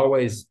it is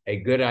always a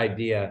good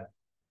idea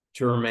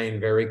to remain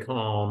very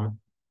calm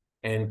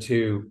and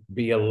to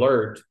be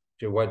alert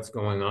to what's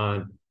going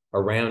on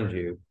around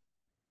you,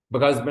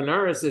 because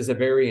Benares is a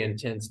very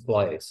intense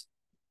place.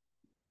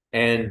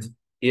 And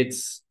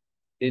it's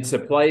a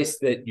place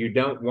that you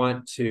don't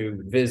want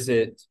to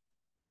visit.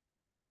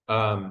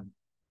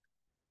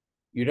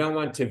 You don't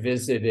want to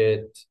visit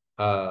it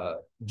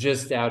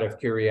just out of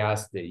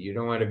curiosity. You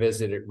don't want to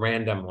visit it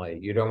randomly.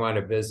 You don't want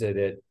to visit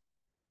it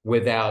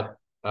without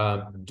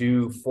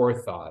due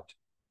forethought.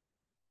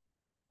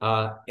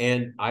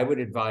 And I would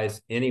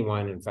advise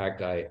anyone, in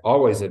fact, I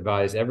always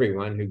advise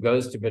everyone who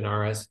goes to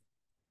Benares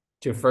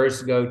to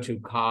first go to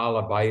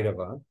Kala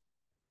Bhairava,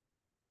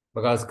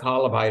 because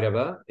Kala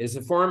Bhairava is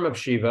a form of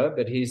Shiva,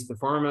 but he's the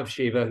form of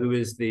Shiva who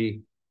is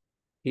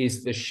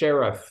he's the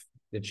sheriff,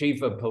 the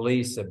chief of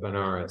police of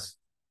Benares.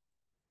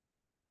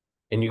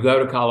 And you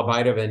go to Kala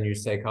Bhairava and you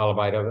say, Kala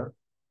Bhairava,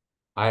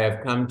 I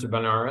have come to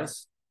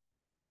Benares.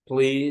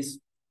 Please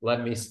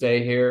let me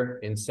stay here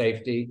in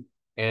safety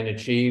and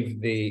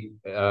achieve the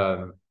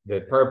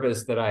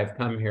purpose that I've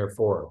come here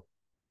for.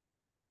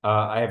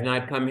 I have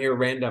not come here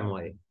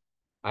randomly.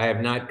 I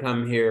have not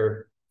come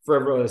here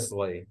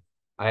frivolously.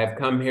 I have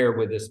come here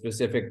with a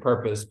specific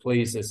purpose.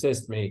 Please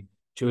assist me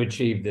to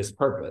achieve this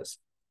purpose.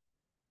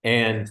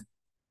 And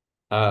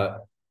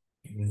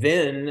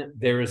then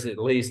there is at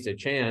least a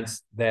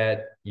chance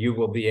that you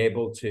will be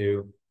able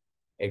to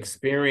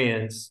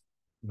experience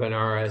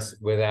Benares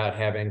without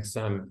having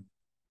some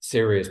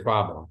serious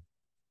problem.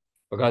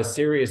 Because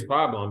serious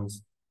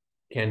problems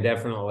can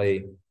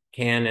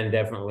and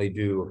definitely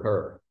do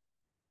occur.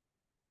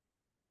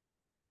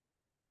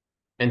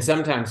 And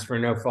sometimes for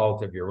no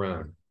fault of your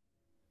own.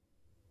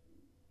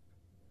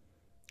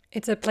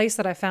 It's a place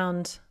that I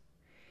found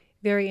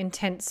very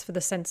intense for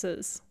the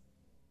senses.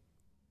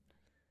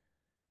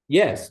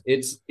 Yes,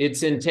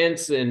 it's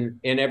intense in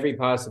every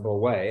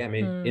possible way. I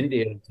mean,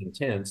 India is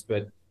intense,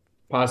 but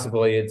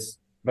possibly it's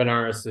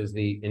Benares is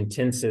the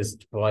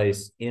intensest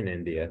place in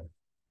India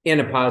in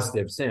a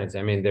positive sense.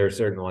 I mean, there are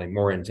certainly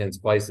more intense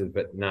places,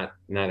 but not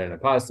in a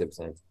positive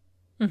sense.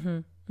 Mm-hmm.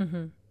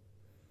 Mm-hmm.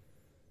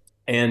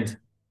 And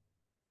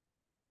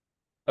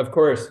of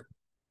course,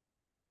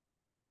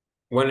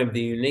 one of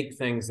the unique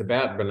things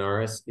about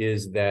Benares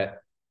is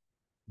that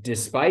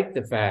despite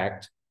the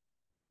fact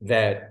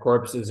that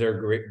corpses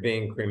are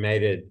being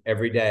cremated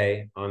every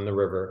day on the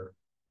river,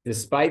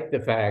 despite the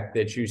fact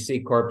that you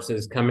see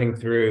corpses coming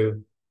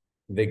through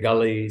the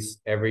gullies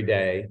every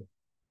day,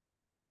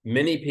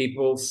 many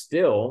people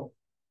still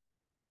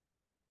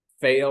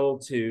fail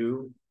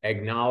to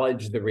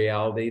acknowledge the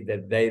reality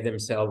that they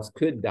themselves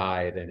could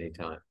die at any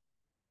time.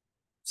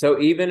 So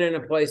even in a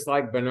place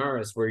like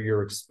Benares, where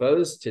you're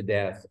exposed to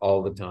death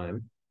all the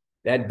time,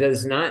 that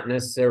does not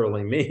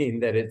necessarily mean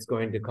that it's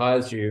going to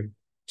cause you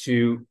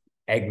to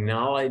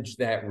acknowledge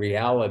that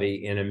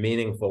reality in a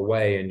meaningful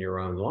way in your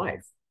own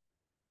life.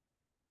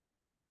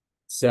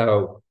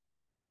 So,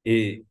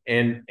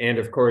 and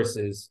of course,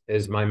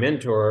 as my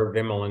mentor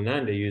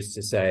Vimalananda used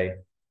to say,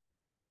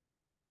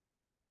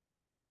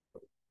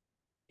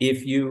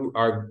 if you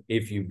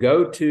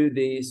go to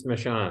the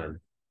smashan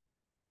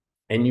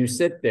and you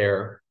sit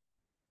there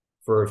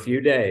for a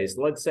few days,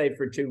 let's say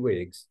for 2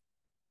 weeks,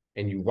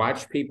 and you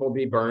watch people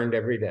be burned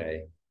every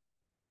day,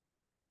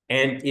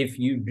 and if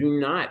you do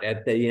not,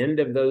 at the end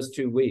of those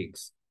 2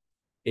 weeks,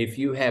 if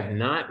you have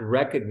not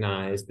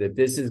recognized that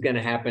this is going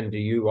to happen to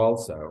you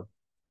also,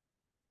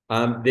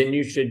 then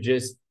you should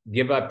just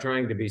give up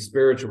trying to be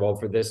spiritual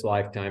for this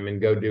lifetime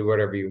and go do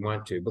whatever you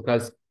want to,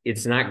 because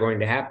it's not going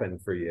to happen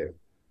for you.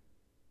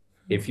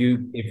 If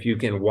you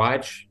can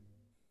watch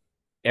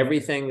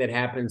everything that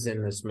happens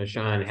in the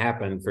smashan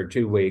happen for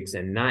 2 weeks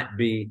and not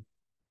be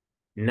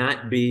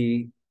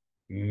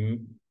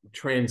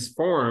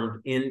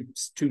transformed in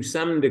to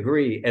some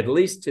degree, at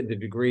least to the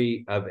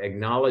degree of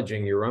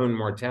acknowledging your own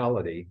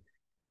mortality,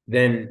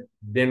 then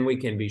we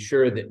can be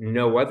sure that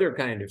no other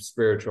kind of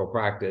spiritual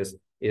practice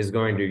is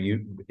going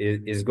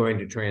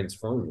to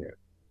transform you.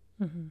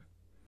 Mm-hmm.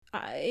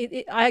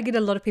 I get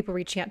a lot of people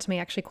reaching out to me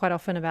actually quite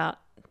often about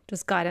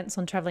just guidance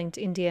on traveling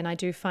to India, and I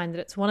do find that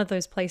it's one of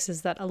those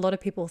places that a lot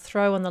of people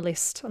throw on the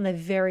list on their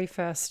very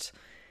first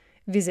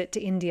visit to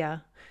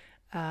India,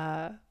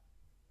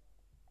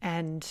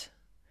 and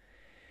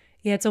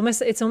yeah, it's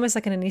almost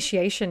like an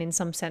initiation in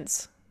some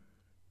sense,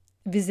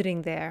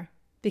 visiting there,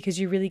 because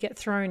you really get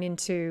thrown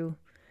into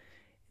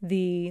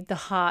the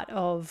heart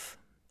of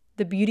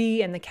the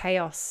beauty and the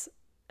chaos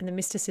and the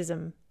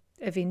mysticism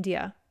of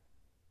India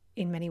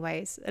in many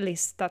ways. At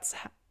least that's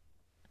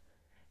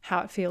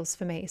how it feels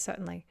for me,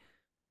 certainly.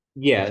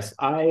 Yes,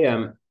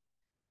 I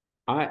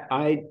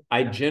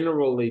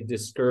generally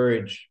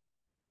discourage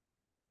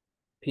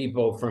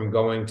people from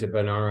going to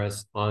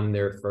Benares on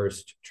their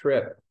first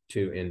trip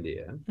to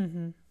India,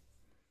 Mm-hmm.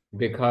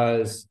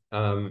 because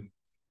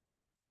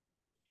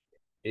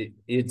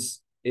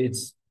it's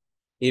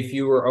if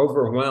you are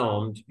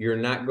overwhelmed, you're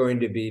not going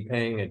to be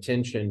paying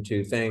attention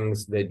to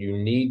things that you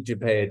need to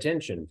pay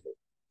attention to.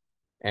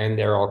 And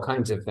there are all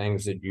kinds of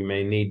things that you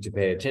may need to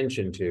pay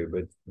attention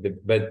to,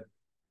 but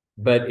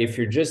if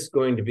you're just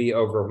going to be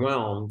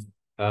overwhelmed,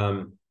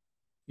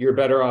 you're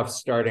better off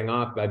starting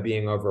off by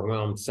being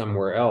overwhelmed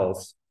somewhere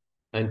else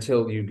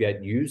until you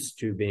get used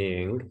to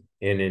being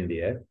in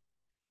India,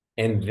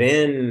 and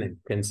then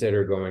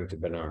consider going to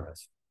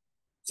Benares.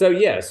 So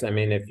yes, I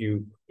mean, if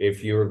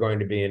you are going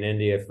to be in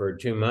India for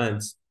 2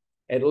 months,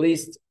 at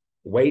least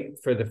wait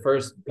for the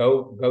first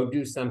go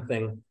do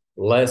something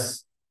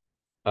less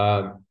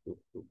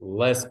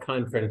less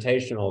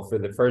confrontational for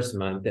the first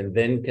month, and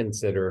then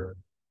consider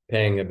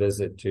paying a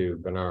visit to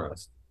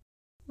Benares.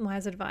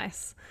 Wise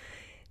advice.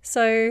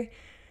 So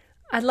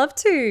I'd love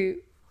to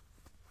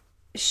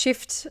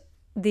shift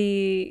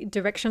the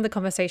direction of the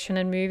conversation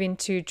and move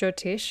into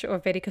Jyotish, or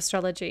Vedic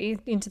astrology,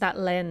 into that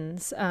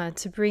lens,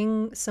 to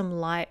bring some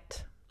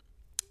light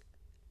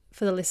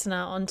for the listener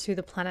onto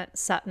the planet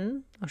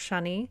Saturn, or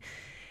Shani,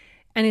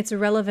 and its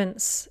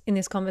relevance in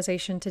this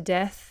conversation to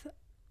death.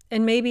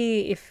 And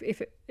maybe if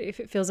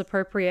it feels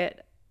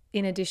appropriate,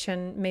 in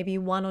addition, maybe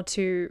 1 or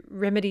 2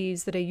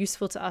 remedies that are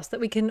useful to us that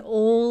we can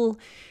all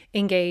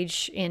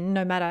engage in,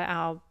 no matter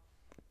our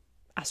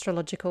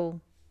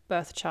astrological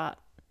birth chart.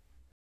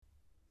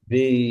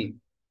 The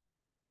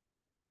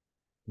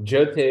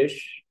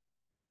Jyotish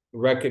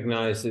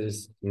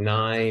recognizes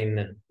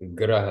 9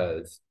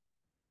 grahas,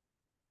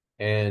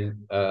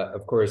 And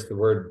of course, the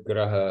word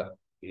graha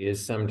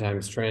is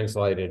sometimes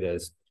translated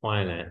as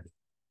planet.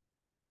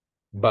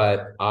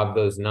 But of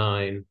those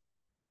 9,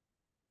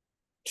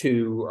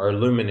 2 are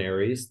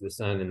luminaries, the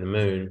sun and the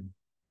moon,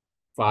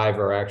 5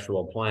 are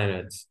actual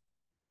planets,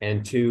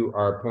 and 2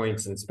 are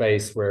points in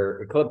space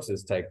where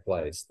eclipses take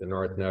place, the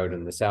North Node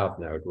and the South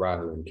Node,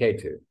 Rahu and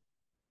Ketu.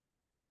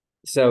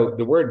 So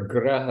the word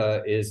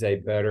graha is a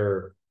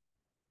better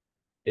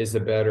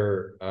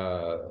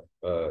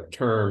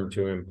term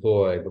to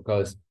employ,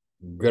 because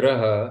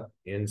graha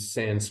in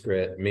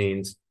Sanskrit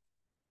means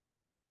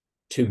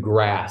to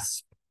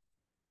grasp,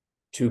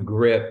 to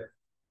grip,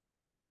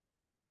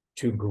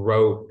 to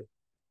grope.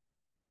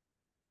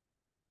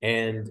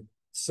 And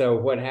so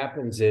what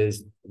happens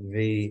is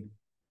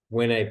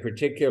when a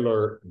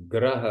particular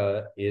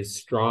graha is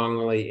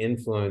strongly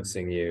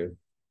influencing you,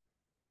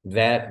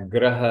 that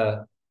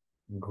graha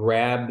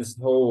grabs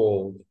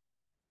hold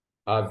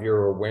of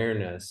your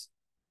awareness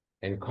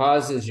and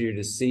causes you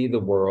to see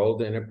the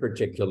world in a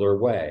particular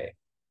way,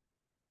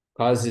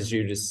 causes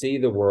you to see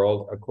the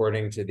world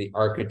according to the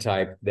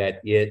archetype that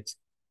it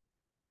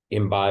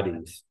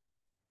embodies.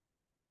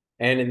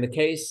 And in the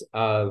case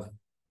of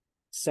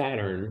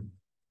Saturn,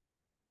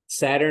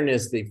 Saturn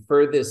is the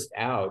furthest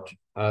out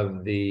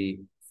of the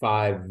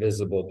 5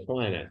 visible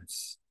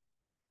planets.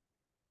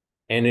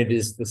 And it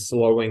is the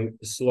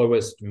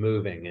slowest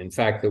moving. In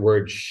fact, the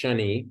word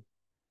shani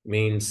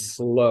means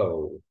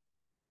slow.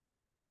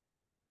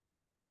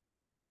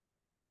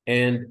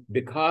 And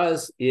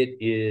because it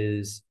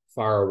is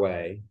far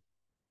away,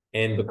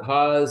 and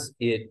because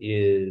it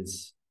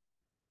is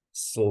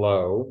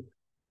slow,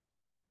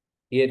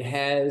 it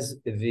has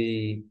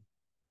the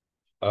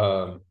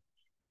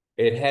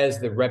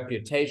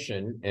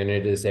reputation, and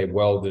it is a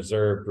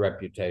well-deserved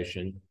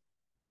reputation,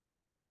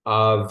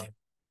 of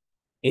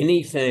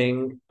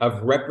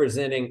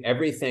representing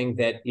everything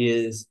that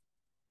is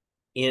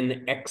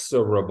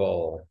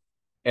inexorable,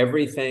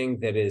 everything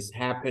that is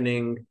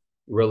happening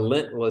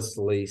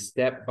relentlessly,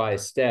 step by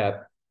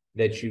step,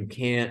 that you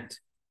can't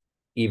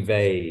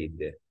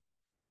evade.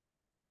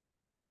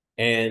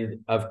 And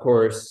of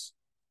course,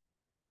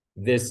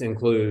 this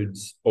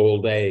includes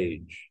old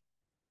age,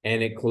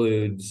 and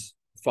includes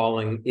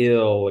falling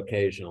ill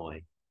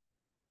occasionally.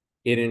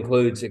 It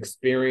includes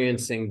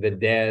experiencing the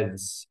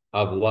deaths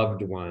of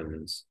loved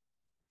ones.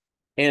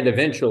 And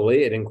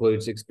eventually, it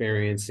includes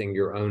experiencing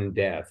your own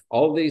death.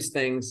 All these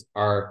things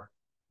are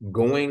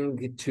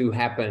going to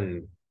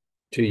happen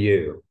to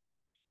you.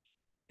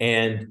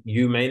 And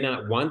you may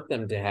not want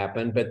them to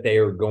happen, but they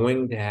are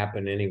going to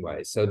happen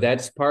anyway. So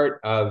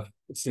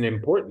it's an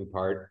important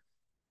part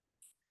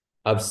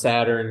of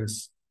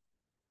Saturn's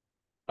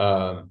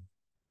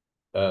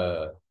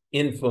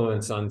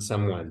influence on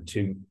someone,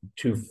 to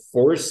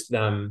force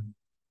them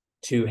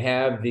to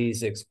have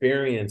these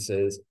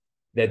experiences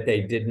that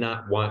they did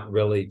not want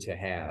really to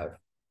have.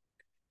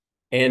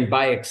 And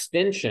by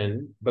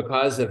extension,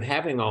 because of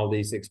having all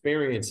these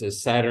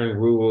experiences, Saturn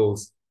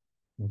rules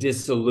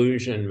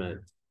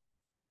disillusionment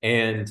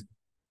and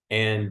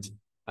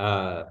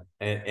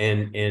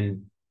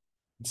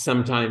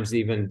sometimes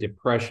even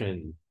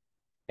depression,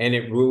 and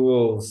it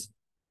rules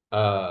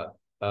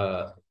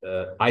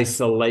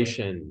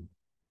isolation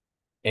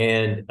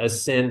and a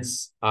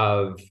sense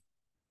of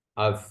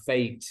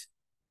fate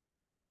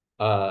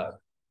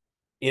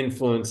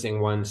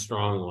influencing one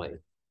strongly.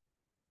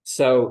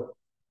 So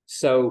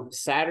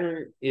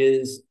Saturn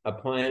is a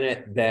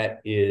planet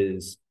that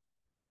is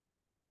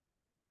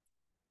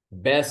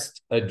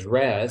best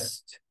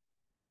addressed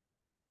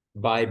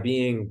by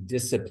being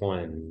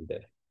disciplined,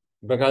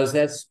 because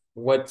that's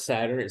what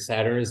Saturn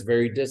is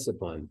very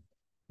disciplined.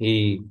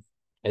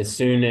 As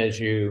soon as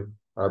you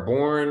are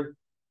born,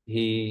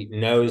 he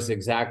knows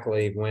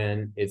exactly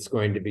when it's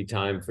going to be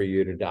time for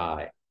you to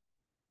die.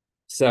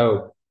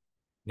 So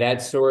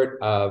that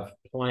sort of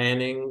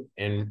planning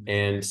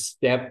and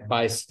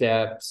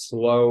step-by-step,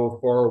 slow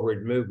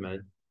forward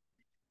movement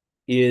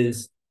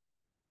is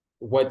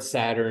what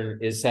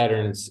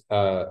Saturn's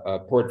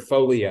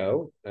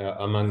portfolio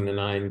among the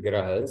 9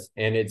 grahas,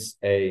 and it's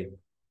a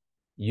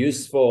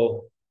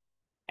useful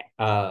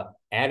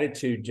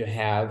attitude to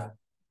have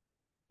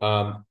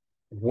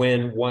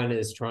when one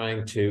is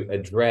trying to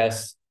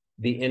address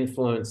the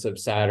influence of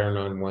Saturn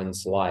on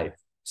one's life.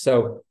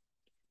 So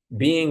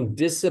being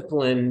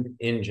disciplined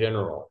in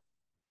general,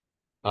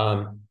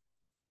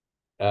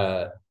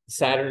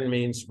 Saturn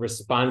means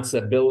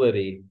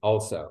responsibility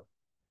also.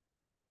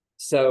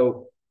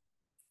 So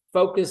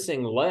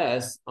focusing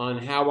less on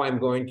how I'm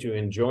going to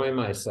enjoy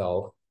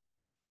myself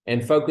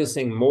and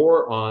focusing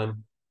more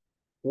on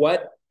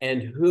what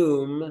and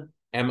whom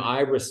am I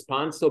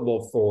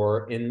responsible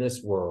for in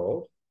this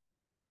world,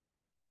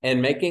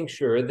 and making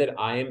sure that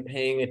I am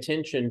paying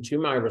attention to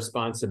my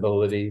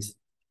responsibilities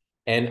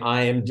and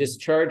I am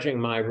discharging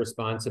my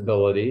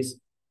responsibilities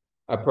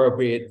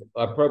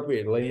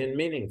appropriately and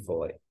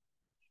meaningfully.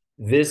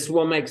 This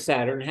will make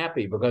Saturn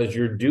happy, because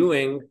you're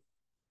doing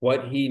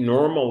what he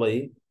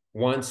normally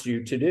wants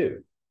you to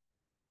do.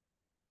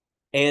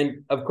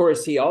 And of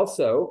course, he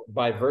also,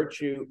 by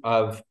virtue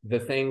of the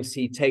things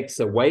he takes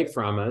away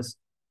from us,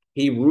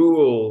 he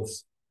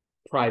rules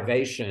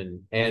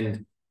privation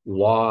and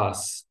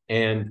loss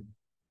and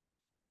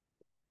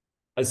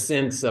a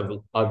sense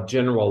of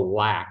general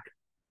lack.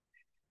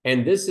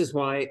 And this is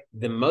why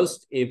the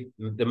most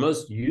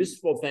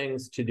useful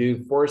things to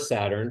do for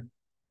Saturn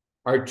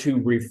are to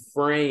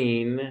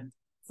refrain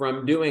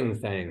from doing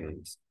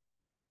things.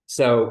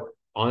 So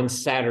on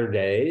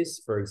Saturdays,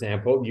 for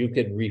example, you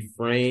could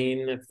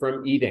refrain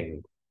from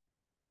eating.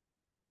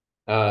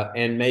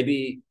 And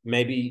maybe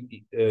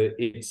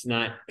it's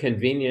not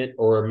convenient,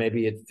 or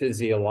maybe it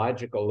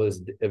physiologically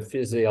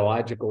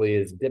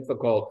is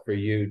difficult for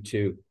you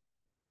to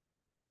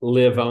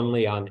live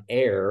only on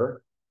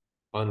air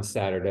on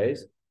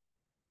Saturdays,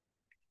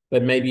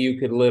 but maybe you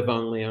could live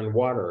only on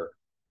water,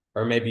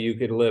 or maybe you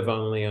could live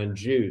only on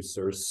juice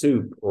or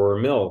soup or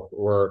milk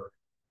or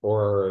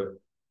or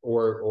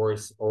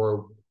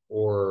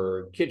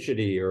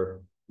khichdi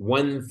or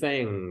one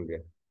thing.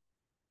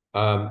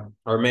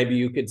 Or maybe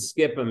you could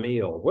skip a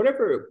meal.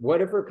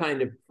 Whatever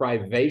kind of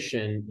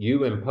privation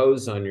you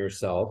impose on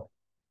yourself,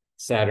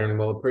 Saturn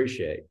will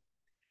appreciate.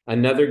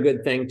 Another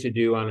good thing to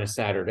do on a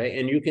Saturday,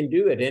 and you can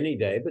do it any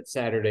day, but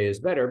Saturday is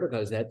better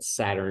because that's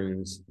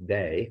Saturn's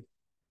day.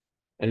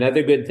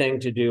 Another good thing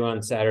to do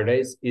on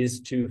Saturdays is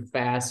to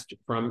fast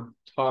from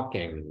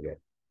talking.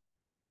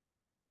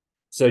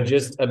 So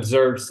just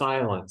observe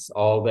silence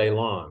all day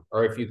long.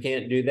 Or if you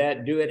can't do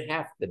that, do it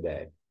half the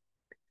day.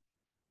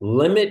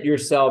 Limit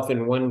yourself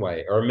in one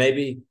way, or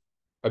maybe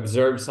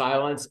observe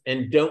silence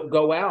and don't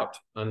go out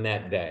on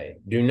that day.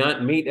 Do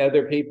not meet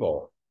other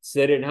people.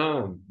 Sit at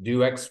home,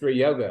 do extra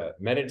yoga,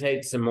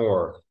 meditate some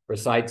more,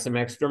 recite some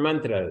extra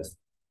mantras.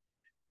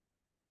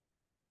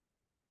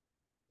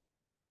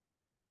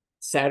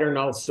 Saturn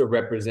also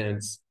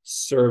represents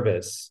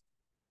service.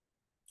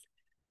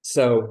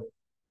 So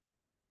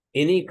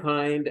any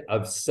kind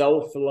of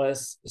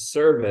selfless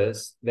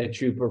service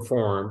that you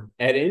perform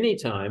at any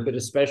time, but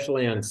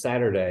especially on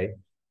Saturday,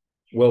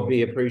 will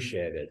be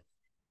appreciated.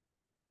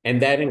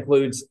 And that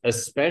includes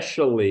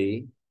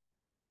especially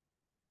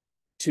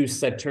to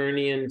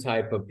Saturnian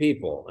type of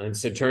people. And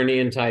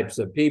Saturnian types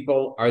of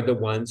people are the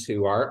ones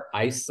who are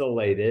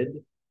isolated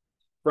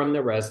from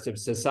the rest of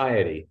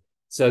society.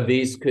 So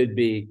these could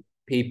be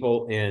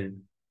people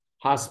in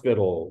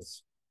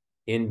hospitals,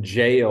 in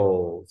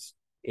jails,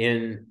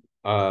 in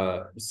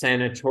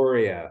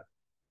sanatoria,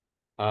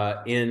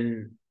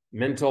 in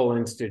mental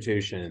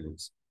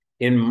institutions,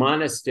 in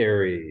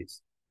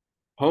monasteries,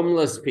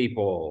 homeless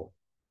people,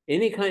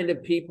 any kind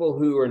of people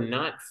who are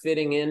not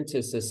fitting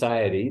into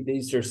society.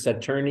 These are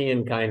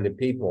Saturnian kind of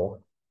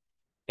people,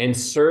 and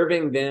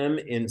serving them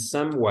in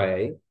some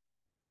way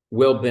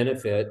will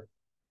benefit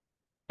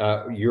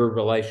your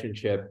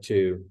relationship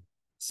to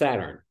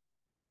Saturn.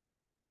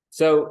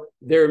 So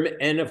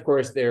and of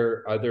course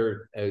there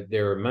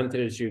are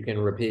mantras you can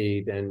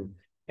repeat, and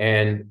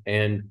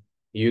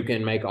you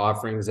can make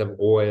offerings of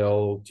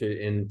oil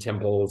in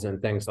temples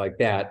and things like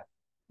that.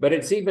 But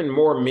it's even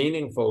more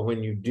meaningful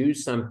when you do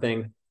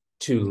something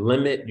to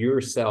limit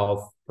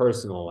yourself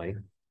personally,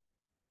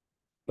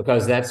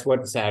 because that's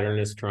what Saturn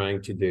is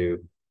trying to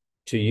do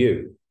to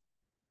you.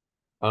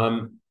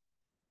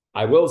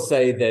 I will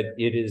say that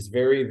it is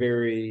very,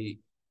 very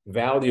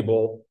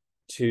valuable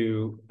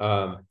to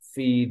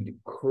feed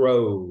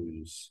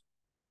crows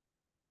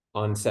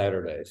on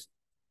Saturdays.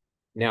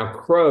 Now,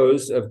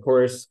 crows, of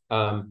course,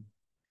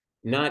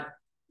 not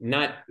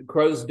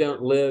crows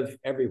don't live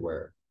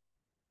everywhere.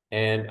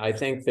 And I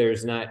think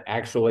there's not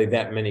actually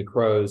that many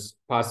crows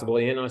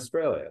possibly in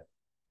Australia.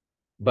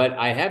 But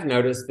I have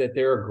noticed that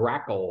there are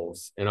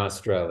grackles in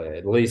Australia,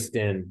 at least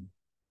in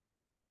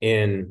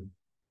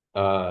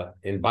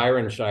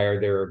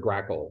Byronshire, there are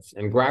grackles.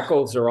 And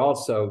grackles are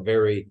also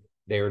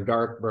they are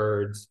dark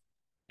birds,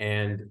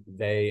 and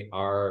they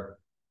are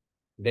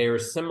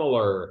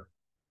similar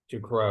to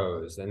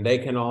crows, and they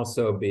can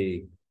also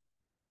be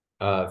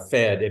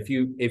fed. If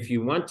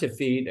you want to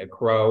feed a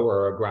crow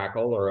or a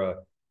grackle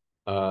or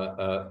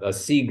a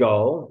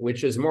seagull,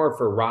 which is more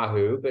for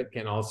Rahu, but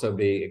can also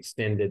be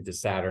extended to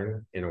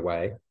Saturn in a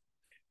way,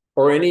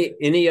 or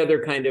any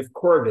other kind of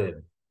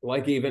corvid,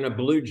 like even a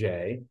blue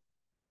jay,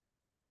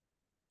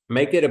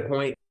 make it a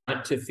point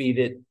not to feed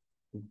it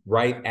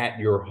right at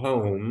your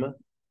home,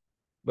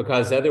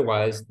 because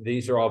otherwise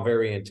these are all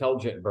very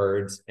intelligent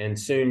birds, and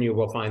soon you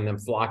will find them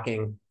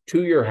flocking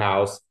to your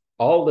house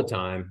all the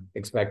time,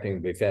 expecting to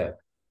be fed.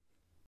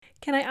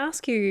 Can I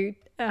ask you,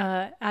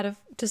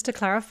 just to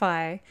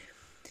clarify,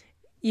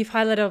 you've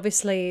highlighted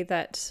obviously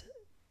that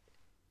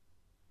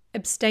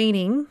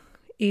abstaining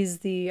is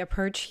the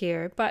approach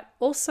here, but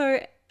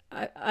also,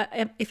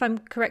 if I'm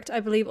correct, I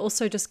believe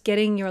also just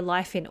getting your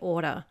life in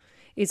order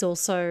is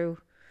also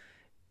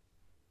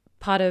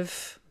part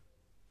of,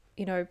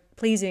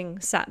 pleasing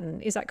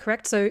Saturn. Is that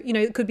correct? So,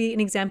 it could be an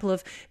example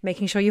of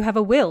making sure you have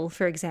a will,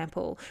 for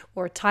example,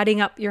 or tidying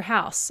up your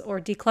house,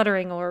 or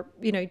decluttering, or,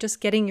 just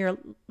getting your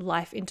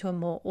life into a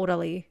more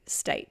orderly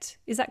state.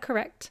 Is that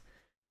correct?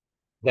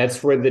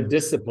 That's where the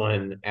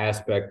discipline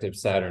aspect of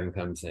Saturn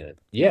comes in.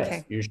 Yes,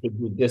 Okay. you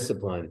should be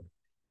disciplined.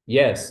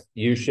 Yes,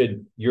 you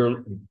should.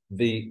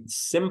 The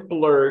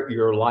simpler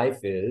your life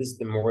is,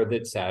 the more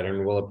that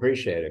Saturn will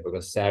appreciate it,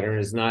 because Saturn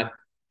is not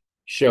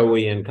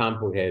showy and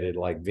complicated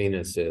like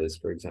Venus is,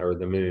 for example, or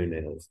the moon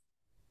is.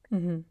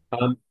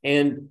 Mm-hmm.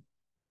 And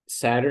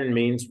Saturn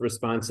means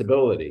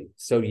responsibility.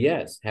 So,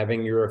 yes,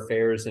 having your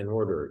affairs in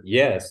order.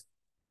 Yes,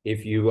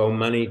 if you owe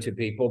money to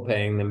people,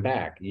 paying them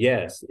back.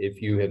 Yes,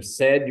 if you have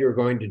said you're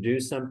going to do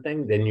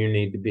something, then you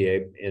need to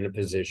be in a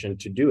position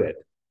to do it.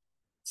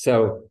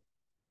 So,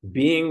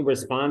 being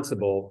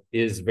responsible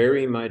is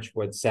very much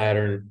what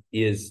Saturn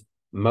is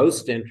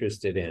most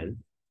interested in,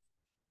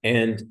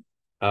 and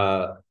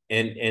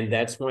and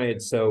that's why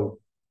it's so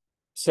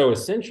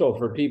essential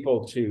for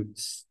people to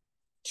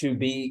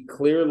be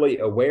clearly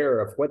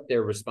aware of what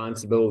their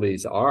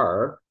responsibilities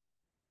are,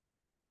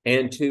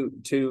 and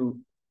to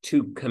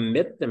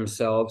commit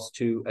themselves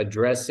to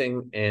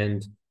addressing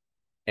and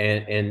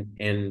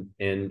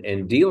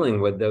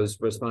dealing with those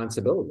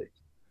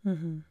responsibilities.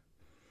 Mm-hmm.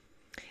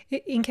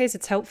 In case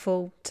it's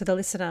helpful to the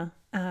listener,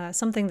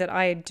 something that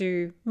I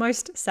do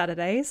most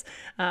Saturdays.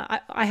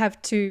 I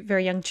have two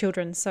very young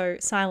children, so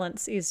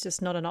silence is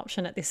just not an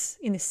option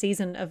in this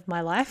season of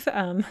my life.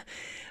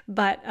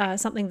 But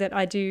something that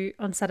I do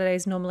on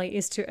Saturdays normally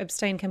is to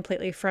abstain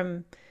completely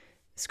from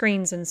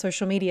screens and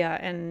social media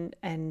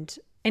and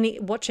any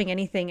watching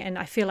anything. And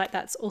I feel like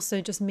that's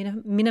also just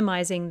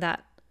minimizing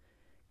that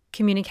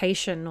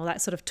communication or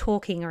that sort of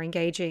talking or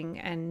engaging.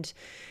 And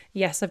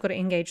yes, I've got to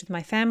engage with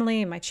my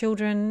family and my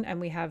children, and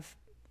we have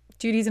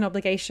duties and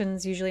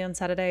obligations usually on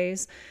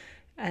Saturdays.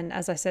 And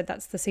as I said,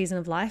 that's the season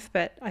of life.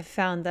 But I've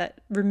found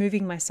that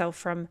removing myself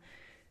from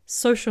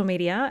social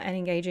media and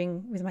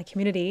engaging with my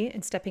community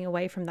and stepping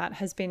away from that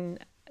has been,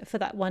 for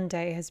that one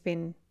day, has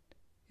been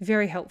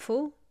very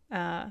helpful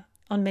on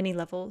many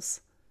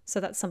levels. So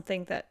that's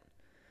something that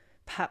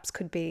perhaps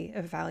could be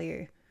of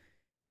value.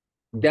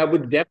 That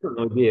would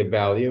definitely be a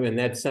value, and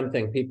that's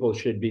something people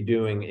should be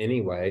doing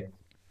anyway,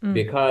 Mm.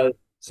 because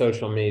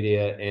social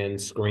media and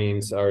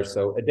screens are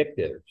so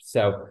addictive.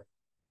 So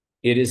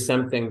it is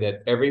something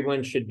that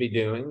everyone should be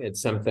doing.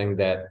 It's something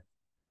that,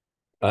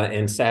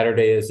 and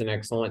Saturday is an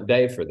excellent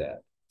day for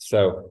that.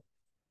 So,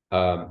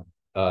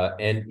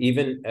 and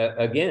even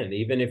again,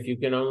 even if you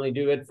can only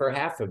do it for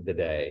half of the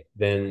day,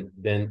 then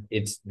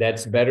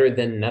that's better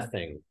than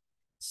nothing.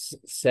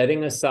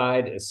 Setting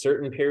aside a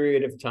certain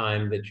period of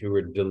time that you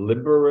are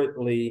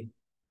deliberately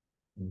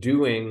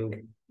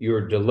doing,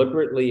 you're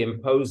deliberately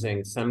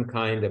imposing some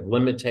kind of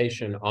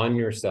limitation on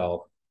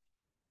yourself.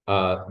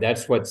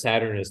 That's what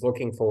Saturn is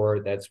looking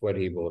for. That's what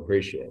he will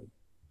appreciate.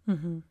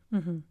 Mm-hmm.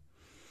 Mm-hmm.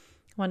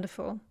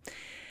 Wonderful.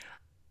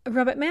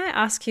 Robert, may I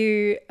ask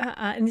you,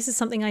 and this is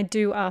something I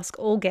do ask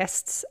all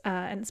guests,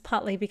 and it's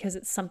partly because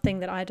it's something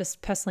that I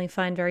just personally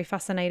find very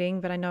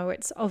fascinating, but I know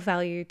it's of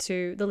value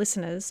to the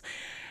listeners.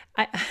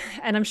 I,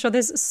 and I'm sure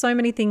there's so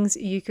many things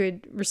you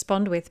could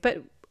respond with,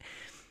 but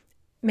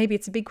maybe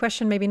it's a big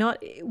question, maybe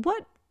not.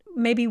 What,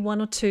 maybe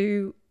one or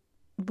two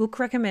book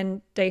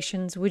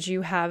recommendations would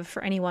you have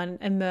for anyone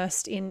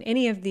immersed in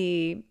any of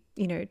the,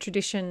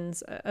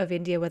 traditions of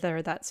India,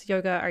 whether that's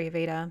yoga,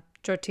 Ayurveda,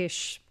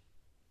 Jyotish,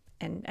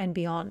 and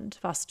beyond,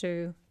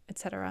 Vastu,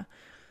 etc.?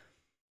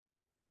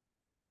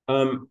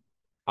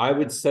 I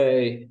would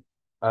say,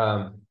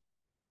 um,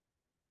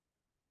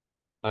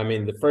 I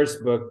mean, the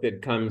first book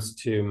that comes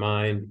to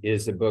mind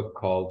is a book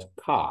called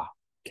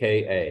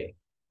K-A,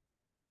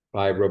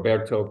 by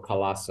Roberto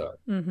Calasso.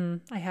 Mm-hmm.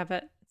 I have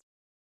it.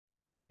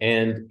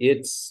 And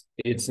it's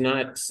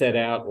not set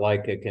out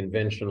like a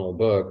conventional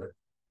book.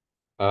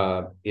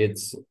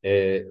 It's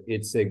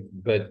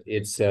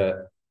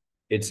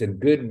a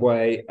good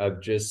way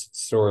of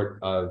just sort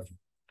of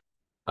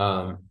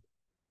um,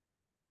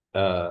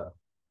 uh,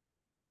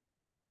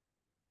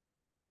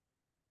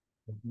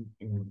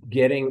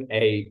 getting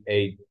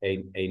a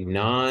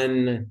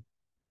non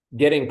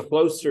getting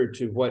closer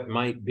to what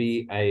might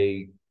be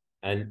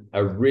an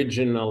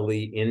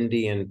originally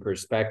Indian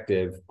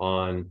perspective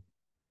on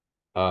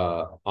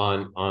the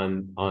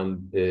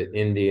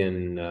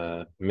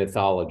Indian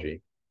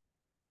mythology.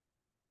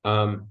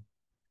 Um,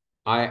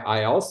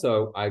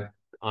 I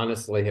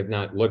honestly have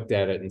not looked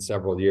at it in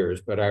several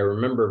years, but I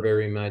remember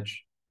very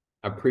much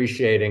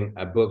appreciating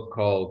a book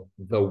called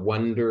The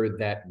Wonder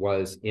That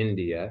Was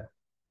India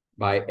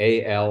by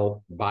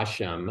A.L.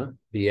 Basham,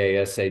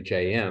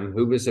 Basham,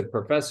 who was a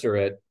professor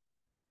at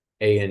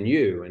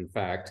ANU, in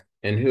fact,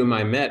 and whom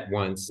I met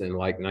once in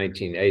like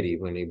 1980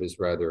 when he was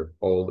rather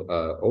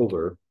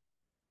older.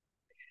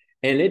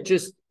 And it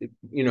just,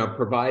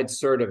 provides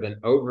sort of an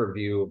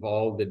overview of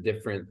all the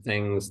different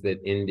things that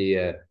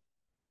India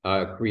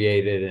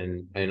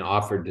created and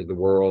offered to the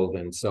world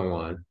and so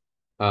on.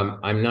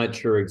 I'm not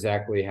sure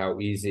exactly how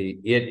easy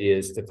it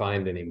is to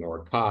find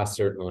anymore. Cost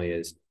certainly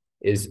is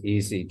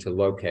easy to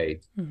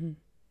locate. Mm-hmm.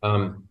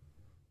 Um,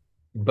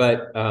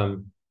 but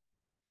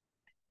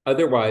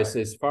otherwise,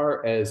 as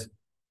far as,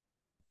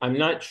 I'm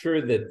not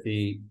sure that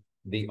the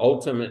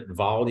ultimate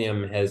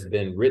volume has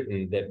been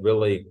written that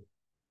really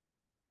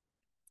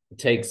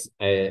takes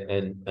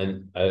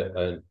an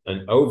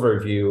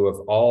overview of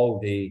all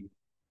the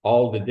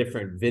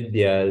different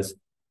vidyas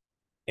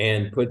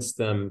and puts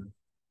them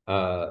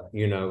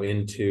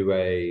into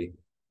a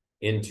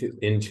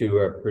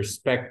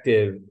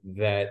perspective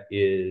that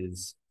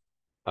is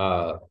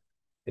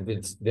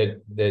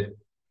that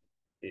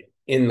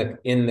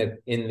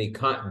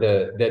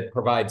that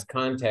provides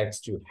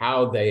context to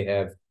how they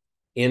have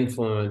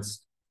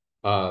influenced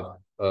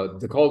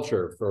the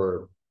culture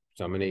for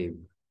so many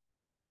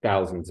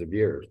thousands of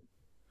years.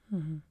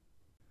 Mm-hmm.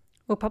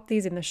 We'll pop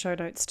these in the show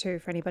notes too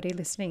for anybody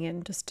listening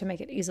in, just to make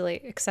it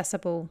easily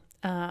accessible.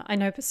 I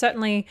know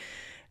certainly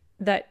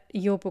that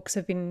your books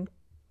have been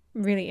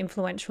really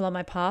influential on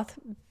my path.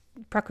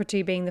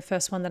 Prakriti being the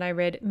first one that I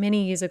read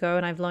many years ago,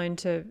 and I've loaned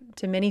to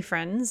many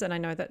friends, and I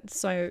know that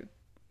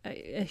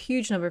a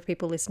huge number of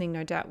people listening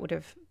no doubt would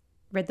have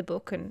read the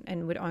book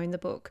and would own the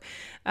book.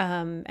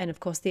 And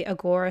of course the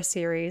Agora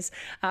series.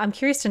 I'm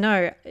curious to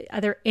know,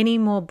 are there any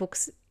more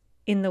books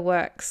in the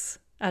works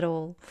at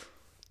all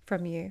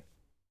from you?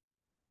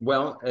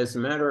 Well, as a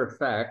matter of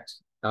fact,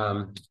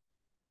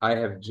 I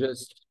have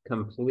just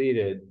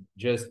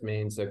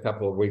means a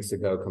couple of weeks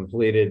ago,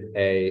 completed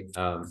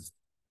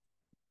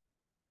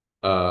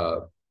uh,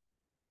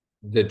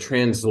 the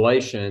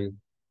translation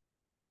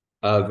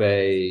of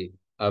a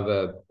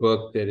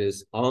book that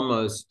is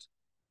almost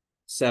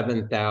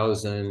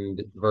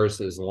 7,000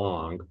 verses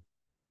long,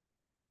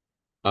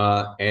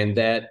 and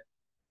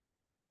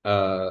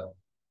uh,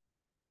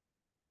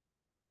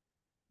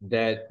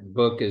 that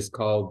book is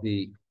called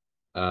the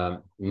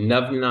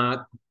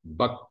Navnat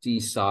Bhakti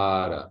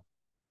Sara,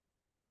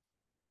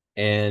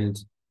 and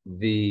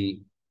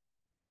the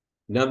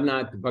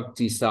Navnat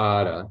Bhakti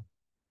Sara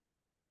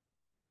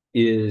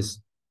is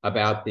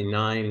about the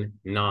 9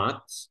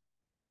 knots,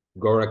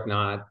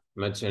 Gorakhnath,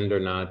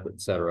 Machendranath,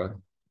 etc.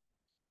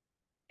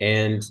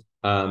 And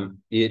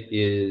it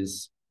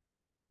is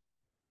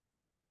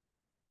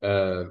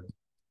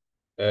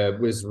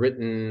was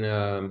written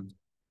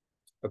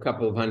a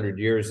couple of hundred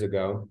years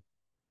ago,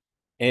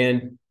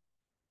 and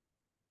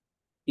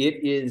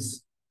it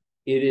is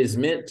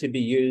meant to be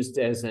used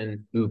as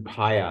an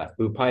upaya.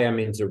 Upaya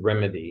means a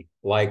remedy,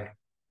 like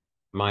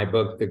my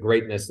book, The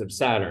Greatness of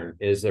Saturn,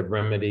 is a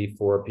remedy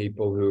for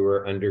people who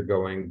are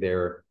undergoing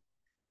their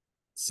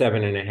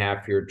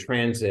 7.5 year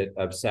transit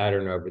of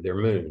Saturn over their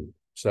moon.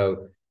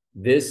 So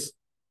this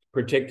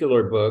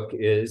particular book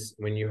is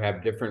when you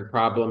have different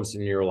problems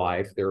in your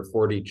life, there are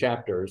 40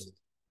 chapters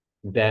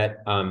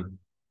that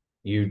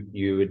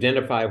you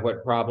identify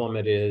what problem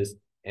it is,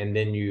 and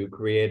then you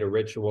create a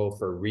ritual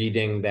for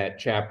reading that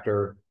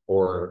chapter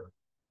or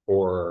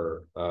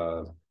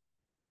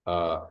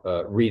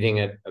reading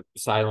it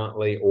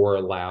silently or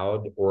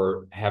aloud,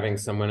 or having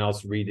someone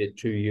else read it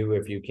to you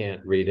if you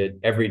can't read it,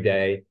 every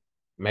day,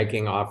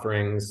 making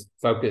offerings,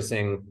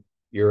 focusing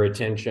your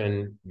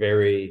attention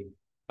very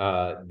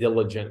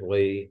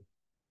diligently,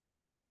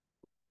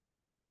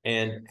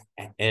 and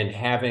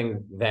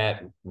having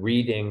that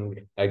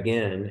reading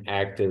again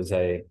act as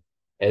a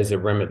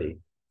remedy.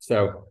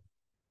 So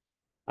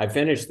I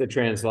finished the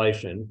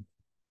translation.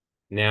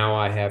 Now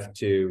I have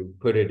to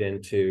put it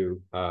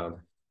into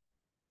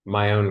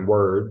my own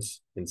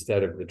words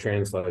instead of the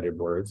translated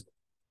words,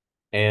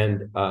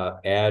 and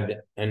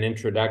add an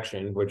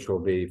introduction, which will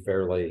be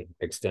fairly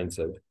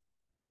extensive.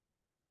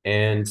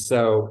 And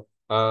so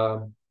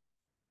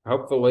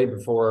hopefully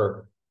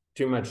before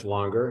too much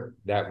longer,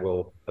 that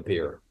will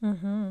appear.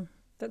 Mm-hmm.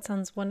 That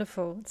sounds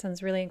wonderful. It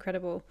sounds really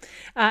incredible.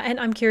 And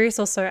I'm curious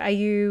also, are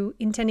you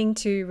intending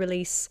to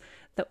release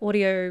the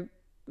audio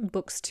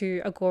books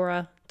to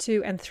Agora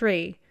 2 and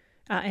 3?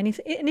 And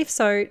if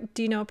so,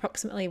 do you know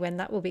approximately when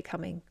that will be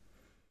coming?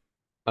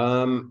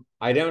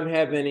 I don't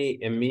have any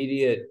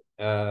immediate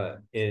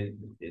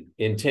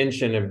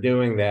intention of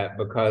doing that,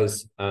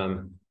 because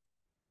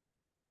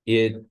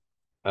it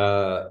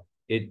uh,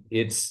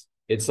 it's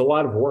a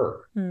lot of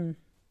work. Mm.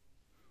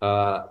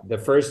 The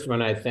first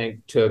one, I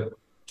think, took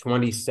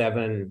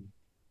 27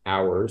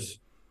 hours,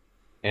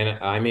 and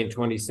I mean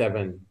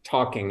 27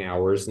 talking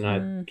hours,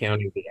 not Mm.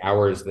 counting the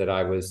hours that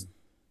I was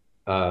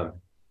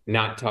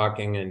not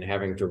talking and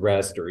having to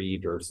rest or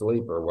eat or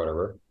sleep or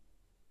whatever.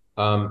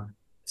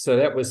 So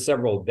that was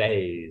several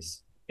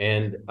days,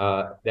 and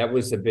that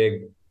was a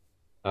big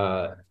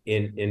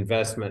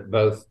investment,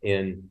 both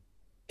in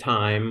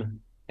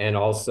time and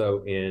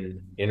also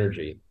in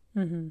energy.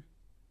 Mm-hmm.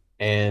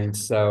 And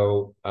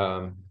so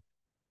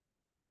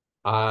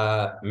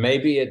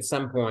maybe at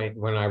some point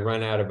when I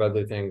run out of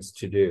other things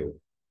to do,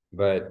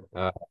 but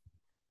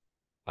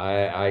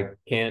I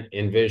can't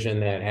envision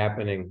that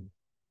happening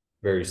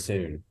very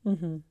soon.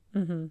 Mm-hmm.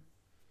 Mm-hmm.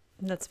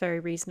 That's very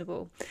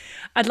reasonable.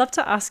 I'd love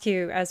to ask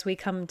you, as we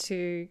come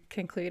to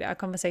conclude our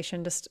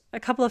conversation, just a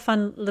couple of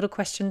fun little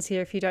questions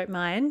here, if you don't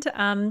mind.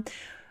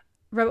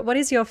 Robert, what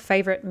is your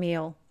favorite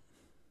meal?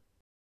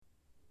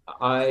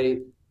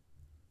 I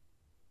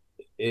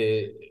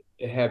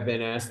have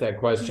been asked that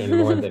question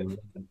more than once,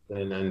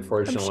 and I'm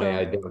unfortunately, sure.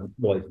 I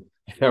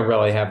don't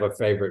really have a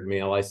favorite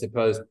meal. I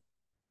suppose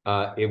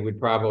it would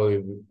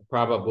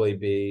probably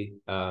be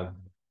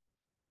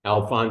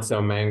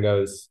Alfonso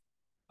Mango's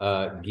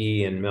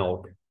Ghee and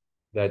Milk.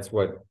 That's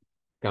what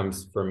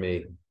comes for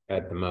me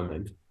at the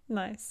moment.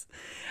 Nice.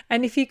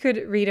 And if you could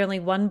read only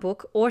one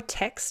book or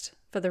text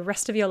for the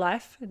rest of your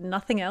life,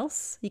 nothing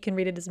else, you can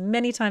read it as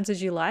many times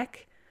as you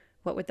like,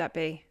 what would that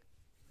be?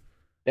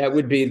 That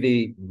would be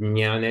the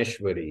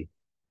Jnaneshwari,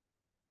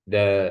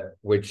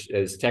 which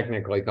is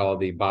technically called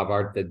the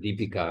Bhavarta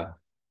Deepika.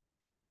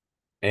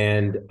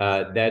 And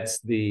that's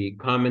the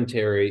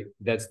commentary,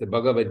 that's the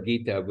Bhagavad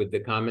Gita with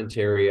the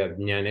commentary of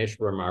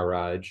Jnaneshwar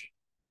Maharaj,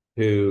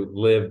 who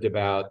lived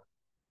about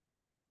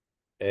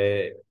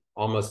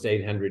almost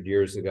 800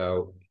 years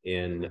ago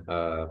in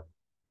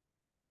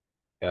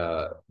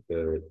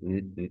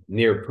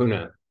near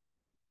Pune.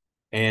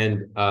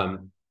 And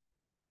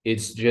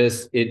it's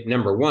just,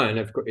 number one,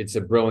 of course, it's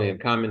a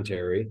brilliant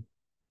commentary.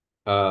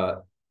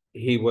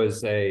 He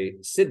was a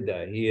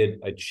Siddha. He had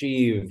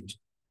achieved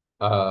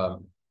uh,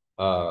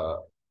 uh,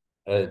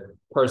 a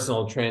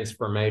personal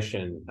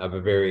transformation of a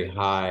very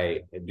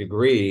high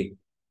degree.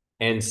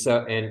 And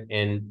so,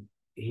 and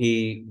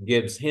he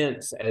gives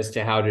hints as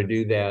to how to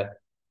do that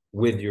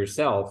with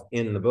yourself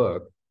in the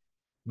book.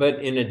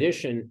 But in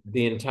addition,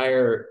 the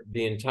entire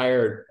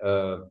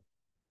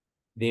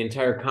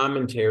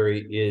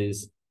commentary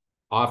is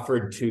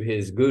offered to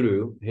his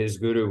guru. His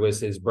guru was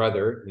his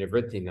brother,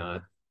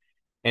 Nivrittinath.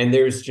 And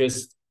there's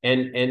just,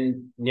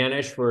 and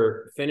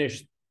Jnaneshwar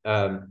finished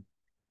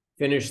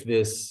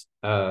this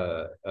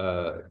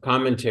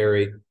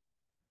commentary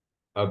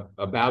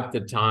about the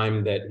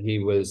time that he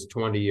was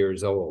 20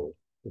 years old,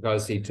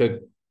 because he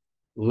took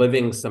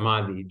living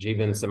samadhi,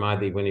 jivan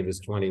samadhi, when he was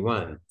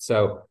 21.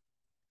 So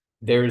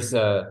there's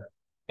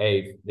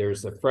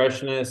there's a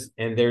freshness,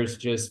 and there's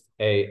just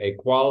a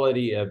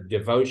quality of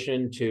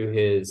devotion to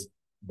his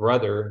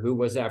brother, who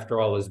was, after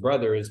all, his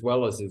brother as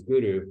well as his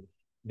guru,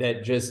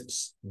 that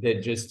just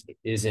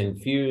is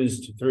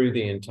infused through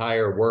the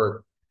entire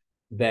work,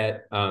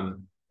 that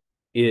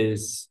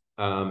is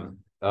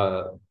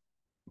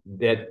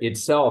that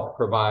itself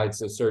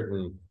provides a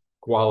certain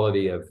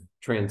quality of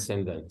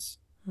transcendence.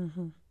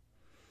 Mm-hmm.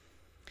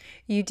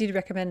 You did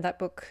recommend that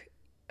book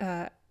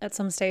at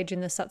some stage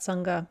in the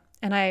satsanga,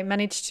 and I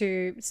managed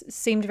to,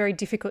 seemed very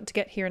difficult to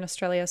get here in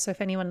Australia. So if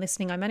anyone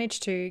listening, I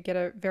managed to get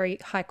a very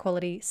high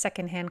quality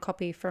secondhand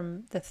copy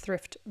from the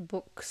Thrift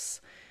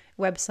Books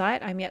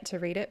website. I'm yet to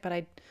read it, but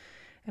I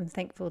am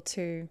thankful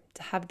to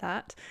have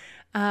that.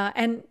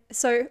 And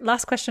so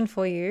last question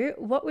for you.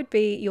 What would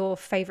be your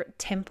favorite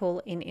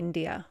temple in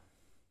India?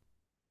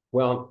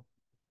 Well,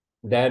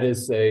 that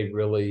is a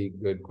really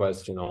good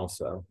question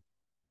also,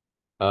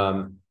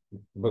 um,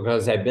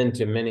 because I've been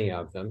to many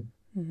of them.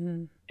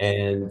 Mm-hmm.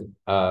 And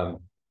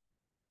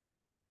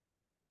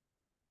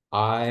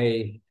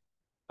I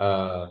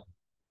uh,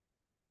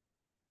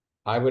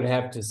 I would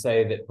have to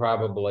say that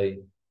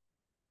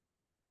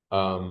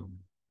um,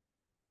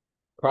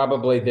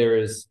 probably there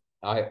is,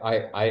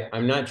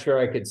 I'm not sure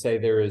I could say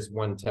there is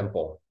one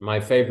temple. My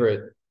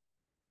favorite,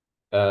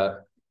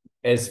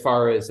 as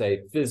far as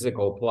a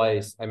physical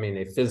place, I mean,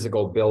 a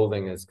physical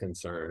building is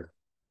concerned,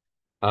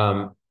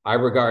 I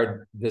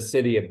regard the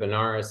city of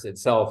Benares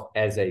itself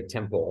as a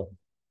temple.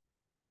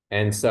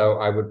 And so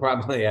I would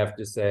probably have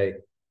to say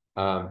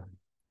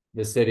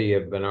the city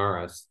of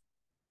Benares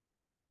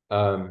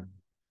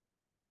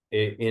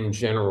in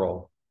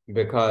general,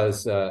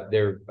 because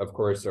there, of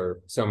course,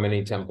 are so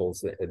many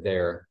temples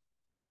there.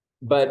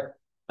 But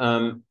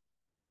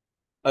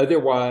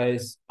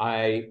otherwise,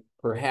 I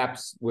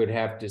perhaps would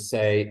have to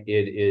say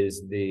it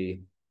is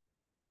the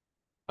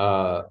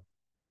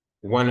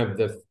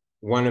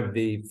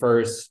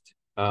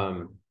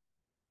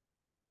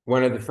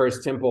one of the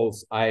first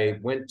temples I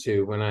went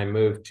to when I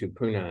moved to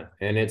Pune,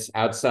 and it's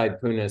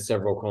outside Pune,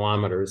 several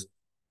kilometers.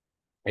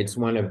 It's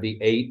one of the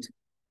eight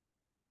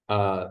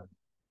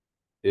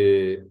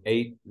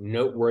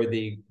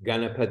noteworthy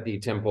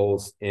Ganapati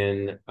temples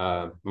in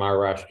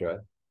Maharashtra.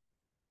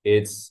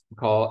 It's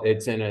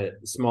in a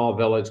small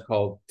village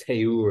called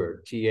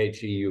Theur,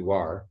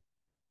 Theur,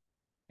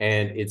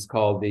 and it's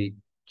called the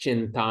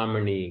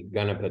Chintamani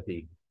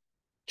Ganapati.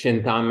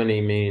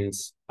 Chintamani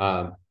means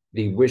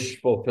the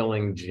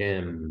wish-fulfilling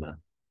gem.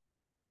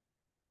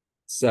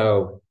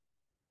 So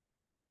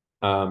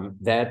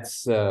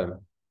that's that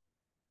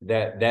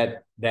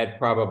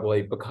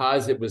probably,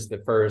 because it was the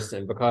first,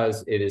 and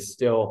because it is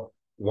still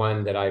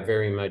one that I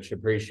very much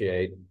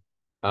appreciate.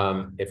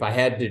 If I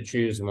had to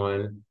choose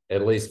one,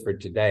 at least for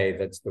today,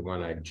 that's the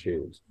one I'd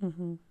choose.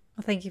 Mm-hmm.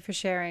 Well, thank you for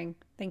sharing.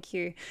 Thank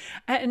you.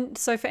 And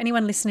so for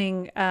anyone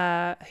listening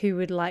who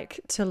would like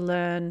to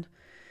learn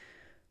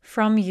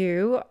from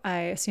you, I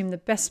assume the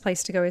best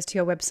place to go is to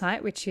your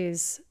website, which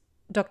is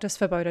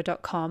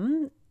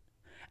drsvoboda.com.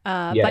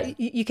 Yes. But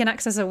you can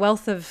access a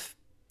wealth of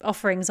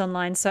offerings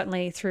online,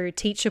 certainly through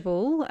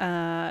Teachable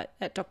at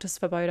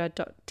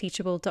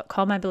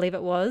drsvoboda.teachable.com, I believe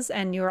it was.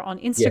 And you're on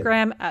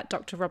Instagram at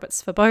Dr. Robert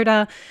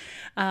Svoboda.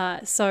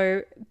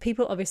 So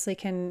people obviously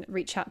can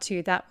reach out to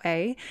you that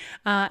way.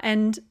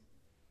 And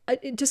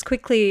Just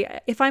quickly,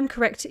 if I'm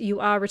correct, you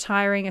are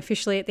retiring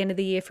officially at the end of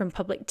the year from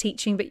public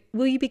teaching, but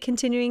will you be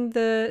continuing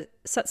the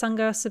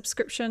Satsanga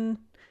subscription?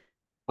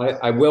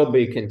 I will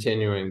be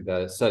continuing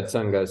the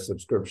Satsanga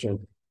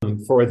subscription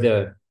for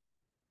the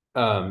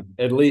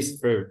at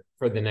least for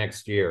the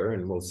next year,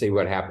 and we'll see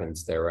what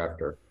happens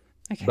thereafter.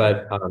 Okay.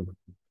 But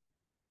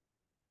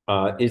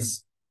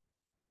it's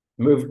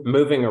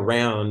moving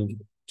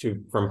around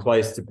from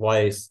place to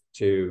place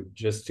to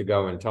just to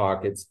go and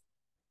talk. It's,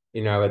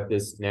 at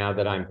this, now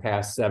that I'm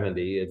past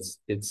 70,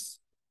 it's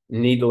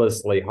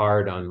needlessly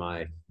hard on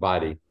my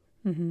body.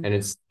 Mm-hmm. And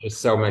it's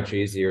just so much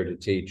easier to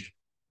teach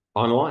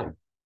online.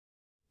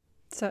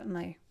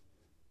 Certainly.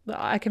 Well,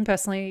 I can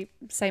personally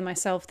say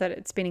myself that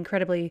it's been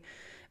incredibly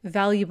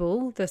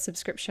valuable, the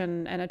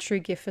subscription, and a true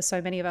gift for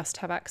so many of us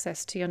to have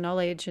access to your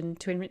knowledge and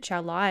to enrich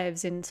our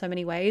lives in so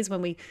many ways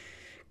when we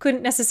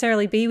couldn't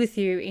necessarily be with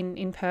you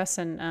in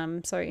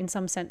person. So in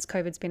some sense,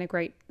 COVID's been a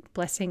great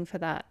blessing for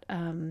that.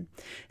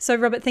 So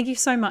Robert, thank you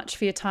so much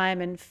for your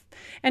time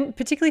and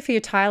particularly for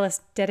your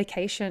tireless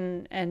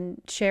dedication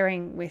and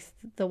sharing with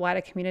the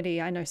wider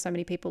community. I know so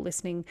many people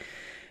listening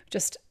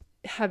just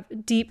have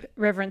deep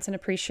reverence and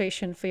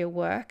appreciation for your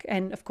work.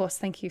 And of course,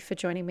 thank you for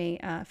joining me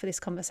for this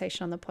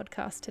conversation on the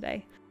podcast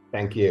today.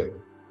 Thank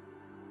you.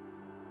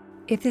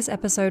 If this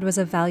episode was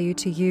of value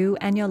to you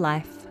and your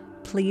life,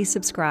 please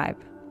subscribe.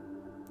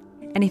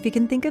 And if you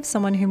can think of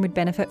someone who would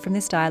benefit from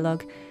this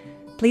dialogue,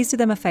 please do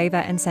them a favor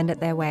and send it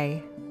their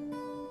way.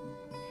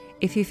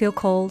 If you feel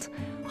called,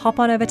 hop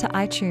on over to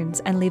iTunes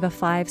and leave a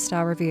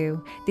 5-star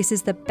review. This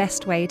is the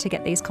best way to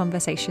get these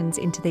conversations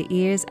into the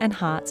ears and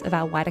hearts of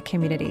our wider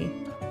community,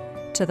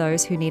 to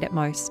those who need it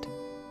most.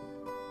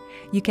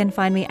 You can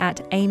find me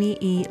at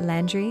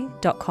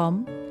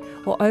amyelandry.com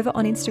or over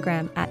on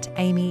Instagram at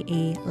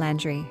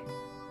amyelandry.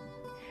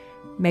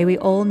 May we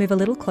all move a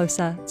little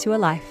closer to a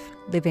life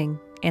living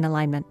in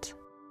alignment.